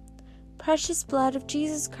 Precious blood of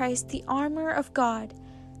Jesus Christ, the armor of God,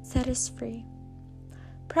 set us free.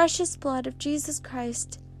 Precious blood of Jesus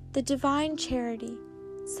Christ, the divine charity,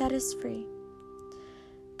 set us free.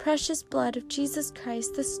 Precious blood of Jesus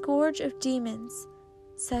Christ, the scourge of demons,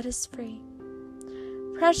 set us free.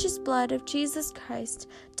 Precious blood of Jesus Christ,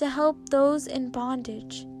 to help those in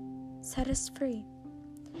bondage, set us free.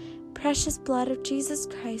 Precious blood of Jesus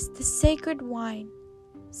Christ, the sacred wine,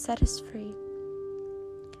 set us free.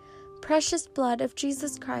 Precious blood of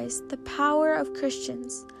Jesus Christ, the power of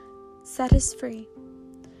Christians, set us free.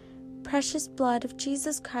 Precious blood of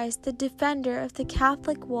Jesus Christ, the defender of the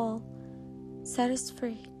Catholic wall, set us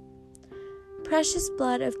free. Precious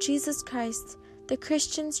blood of Jesus Christ, the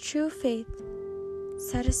Christian's true faith,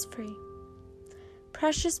 set us free.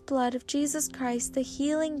 Precious blood of Jesus Christ, the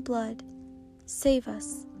healing blood, save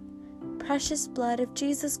us. Precious blood of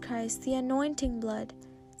Jesus Christ, the anointing blood,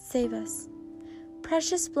 save us.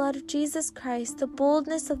 Precious blood of Jesus Christ, the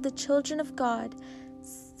boldness of the children of God,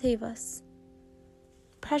 save us.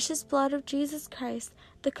 Precious blood of Jesus Christ,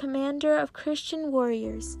 the commander of Christian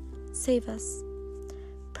warriors, save us.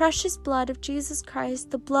 Precious blood of Jesus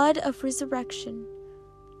Christ, the blood of resurrection,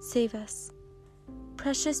 save us.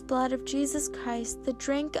 Precious blood of Jesus Christ, the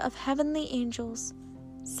drink of heavenly angels,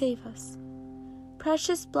 save us.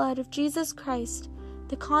 Precious blood of Jesus Christ,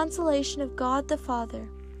 the consolation of God the Father,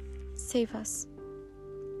 save us.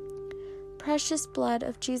 Precious blood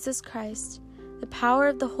of Jesus Christ, the power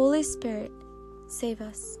of the Holy Spirit, save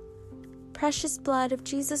us. Precious blood of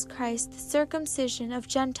Jesus Christ, the circumcision of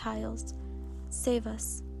Gentiles, save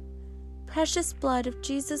us. Precious blood of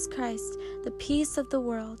Jesus Christ, the peace of the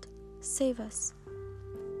world, save us.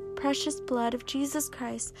 Precious blood of Jesus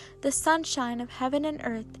Christ, the sunshine of heaven and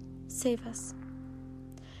earth, save us.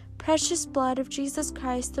 Precious blood of Jesus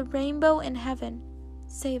Christ, the rainbow in heaven,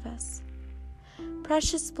 save us.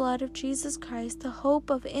 Precious blood of Jesus Christ, the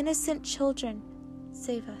hope of innocent children,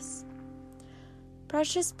 save us.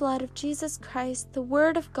 Precious blood of Jesus Christ, the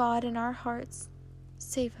Word of God in our hearts,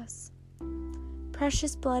 save us.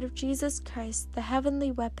 Precious blood of Jesus Christ, the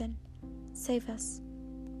heavenly weapon, save us.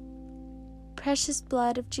 Precious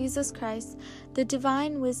blood of Jesus Christ, the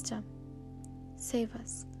divine wisdom, save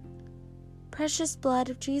us. Precious blood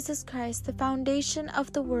of Jesus Christ, the foundation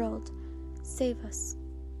of the world, save us.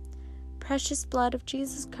 Precious blood of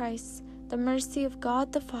Jesus Christ, the mercy of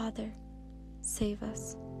God the Father, save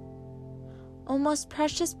us. O most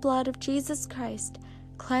precious blood of Jesus Christ,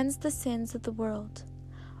 cleanse the sins of the world.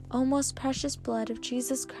 O most precious blood of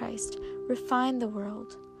Jesus Christ, refine the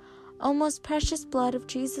world. O most precious blood of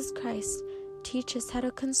Jesus Christ, teach us how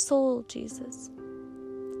to console Jesus.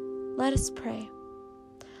 Let us pray.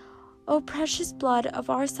 O precious blood of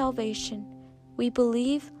our salvation, we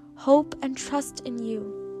believe, hope, and trust in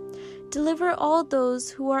you. Deliver all those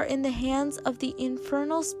who are in the hands of the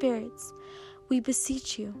infernal spirits, we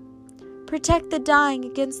beseech you. Protect the dying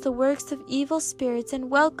against the works of evil spirits and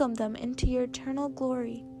welcome them into your eternal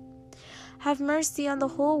glory. Have mercy on the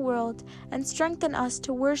whole world and strengthen us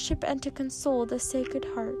to worship and to console the Sacred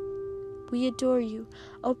Heart. We adore you,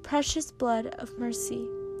 O precious blood of mercy.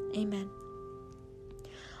 Amen.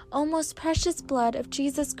 O most precious blood of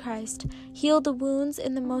Jesus Christ, heal the wounds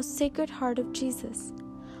in the most sacred heart of Jesus.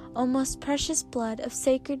 O most precious blood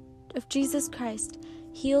of Jesus Christ,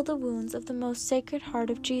 heal the wounds of the most sacred heart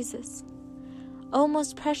of Jesus. O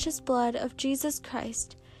most precious blood of Jesus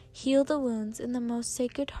Christ, heal the wounds in the most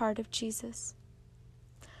sacred heart of Jesus.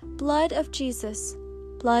 Blood of Jesus,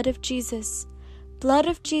 blood of Jesus, blood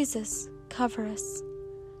of Jesus, cover us.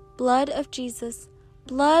 Blood of Jesus,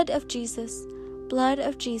 blood of Jesus, blood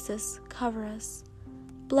of Jesus, cover us.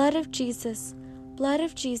 Blood of Jesus, blood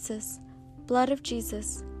of Jesus, blood of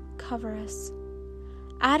Jesus, cover us.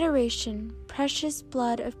 Adoration, precious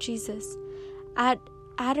blood of Jesus.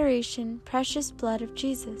 Adoration, precious blood of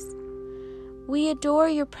Jesus. We adore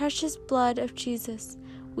your precious blood of Jesus.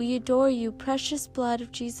 We adore you, precious blood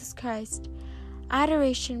of Jesus Christ.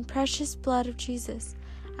 Adoration, precious blood of Jesus.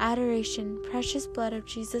 Adoration, precious blood of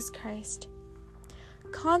Jesus Christ.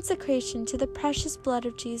 Consecration to the precious blood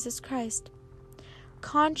of Jesus Christ.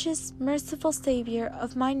 Conscious, merciful Savior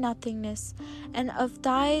of my nothingness and of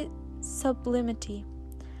thy sublimity,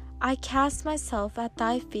 I cast myself at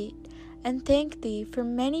thy feet and thank thee for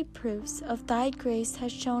many proofs of thy grace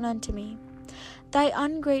has shown unto me, thy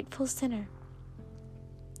ungrateful sinner.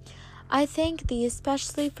 I thank thee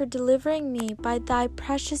especially for delivering me by thy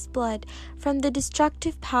precious blood from the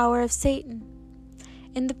destructive power of Satan.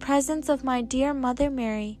 In the presence of my dear Mother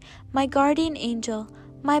Mary, my guardian angel,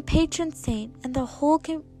 my patron saint, and the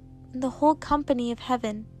whole company of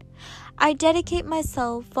heaven, I dedicate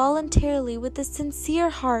myself voluntarily with a sincere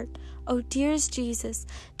heart, O dearest Jesus,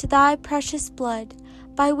 to thy precious blood,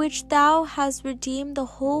 by which thou hast redeemed the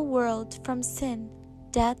whole world from sin,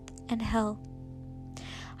 death, and hell.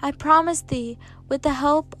 I promise thee, with the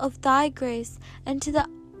help of thy grace and to the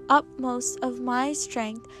utmost of my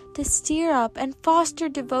strength, to stir up and foster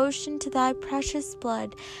devotion to thy precious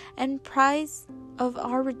blood and prize of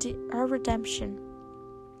our redemption,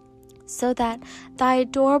 so that thy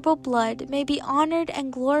adorable blood may be honored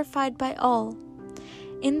and glorified by all.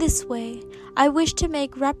 In this way, I wish to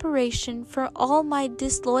make reparation for all my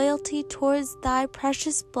disloyalty towards thy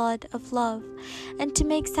precious blood of love, and to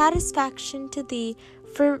make satisfaction to thee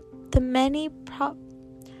for the many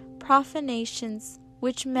profanations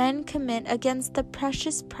which men commit against the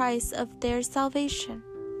precious price of their salvation.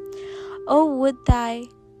 O would thou,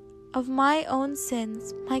 of my own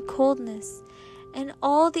sins, my coldness, and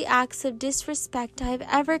all the acts of disrespect I have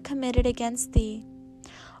ever committed against thee,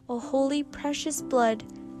 O holy precious blood,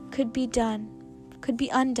 could be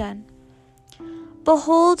undone.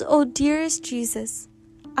 Behold, O dearest Jesus,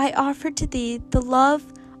 I offer to thee the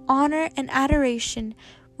love, honor, and adoration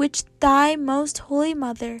which thy most holy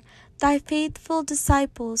mother, thy faithful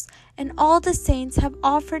disciples, and all the saints have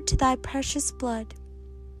offered to thy precious blood.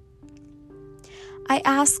 I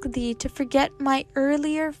ask thee to forget my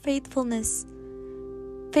earlier faithlessness,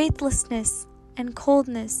 and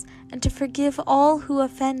coldness, and to forgive all who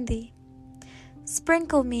offend thee.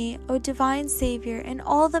 Sprinkle me, O divine Savior, and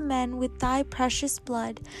all the men with thy precious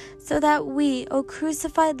blood, so that we, O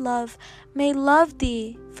crucified love, may love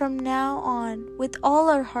thee from now on with all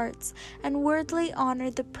our hearts, and worthily honor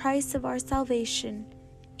the price of our salvation.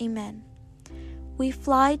 Amen. We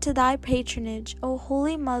fly to thy patronage, O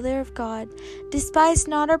Holy Mother of God. Despise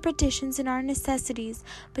not our petitions and our necessities,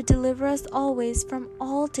 but deliver us always from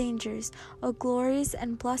all dangers, O glorious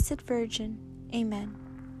and blessed Virgin. Amen.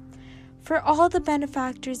 For all the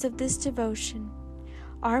benefactors of this devotion,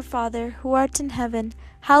 Our Father, who art in heaven,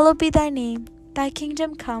 hallowed be thy name. Thy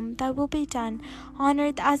kingdom come, thy will be done, on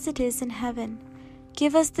earth as it is in heaven.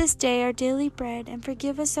 Give us this day our daily bread, and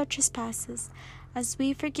forgive us our trespasses, as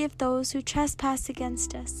we forgive those who trespass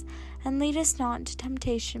against us. And lead us not into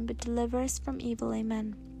temptation, but deliver us from evil.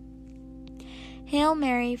 Amen. Hail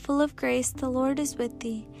Mary, full of grace, the Lord is with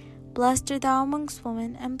thee. Blessed art thou amongst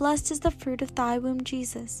women, and blessed is the fruit of thy womb,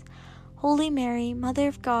 Jesus. Holy Mary, Mother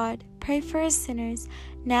of God, pray for us sinners,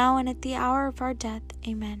 now and at the hour of our death.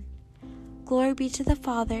 Amen. Glory be to the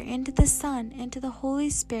Father, and to the Son, and to the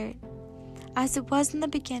Holy Spirit, as it was in the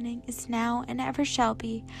beginning, is now, and ever shall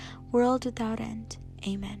be, world without end.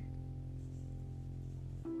 Amen.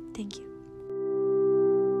 Thank you.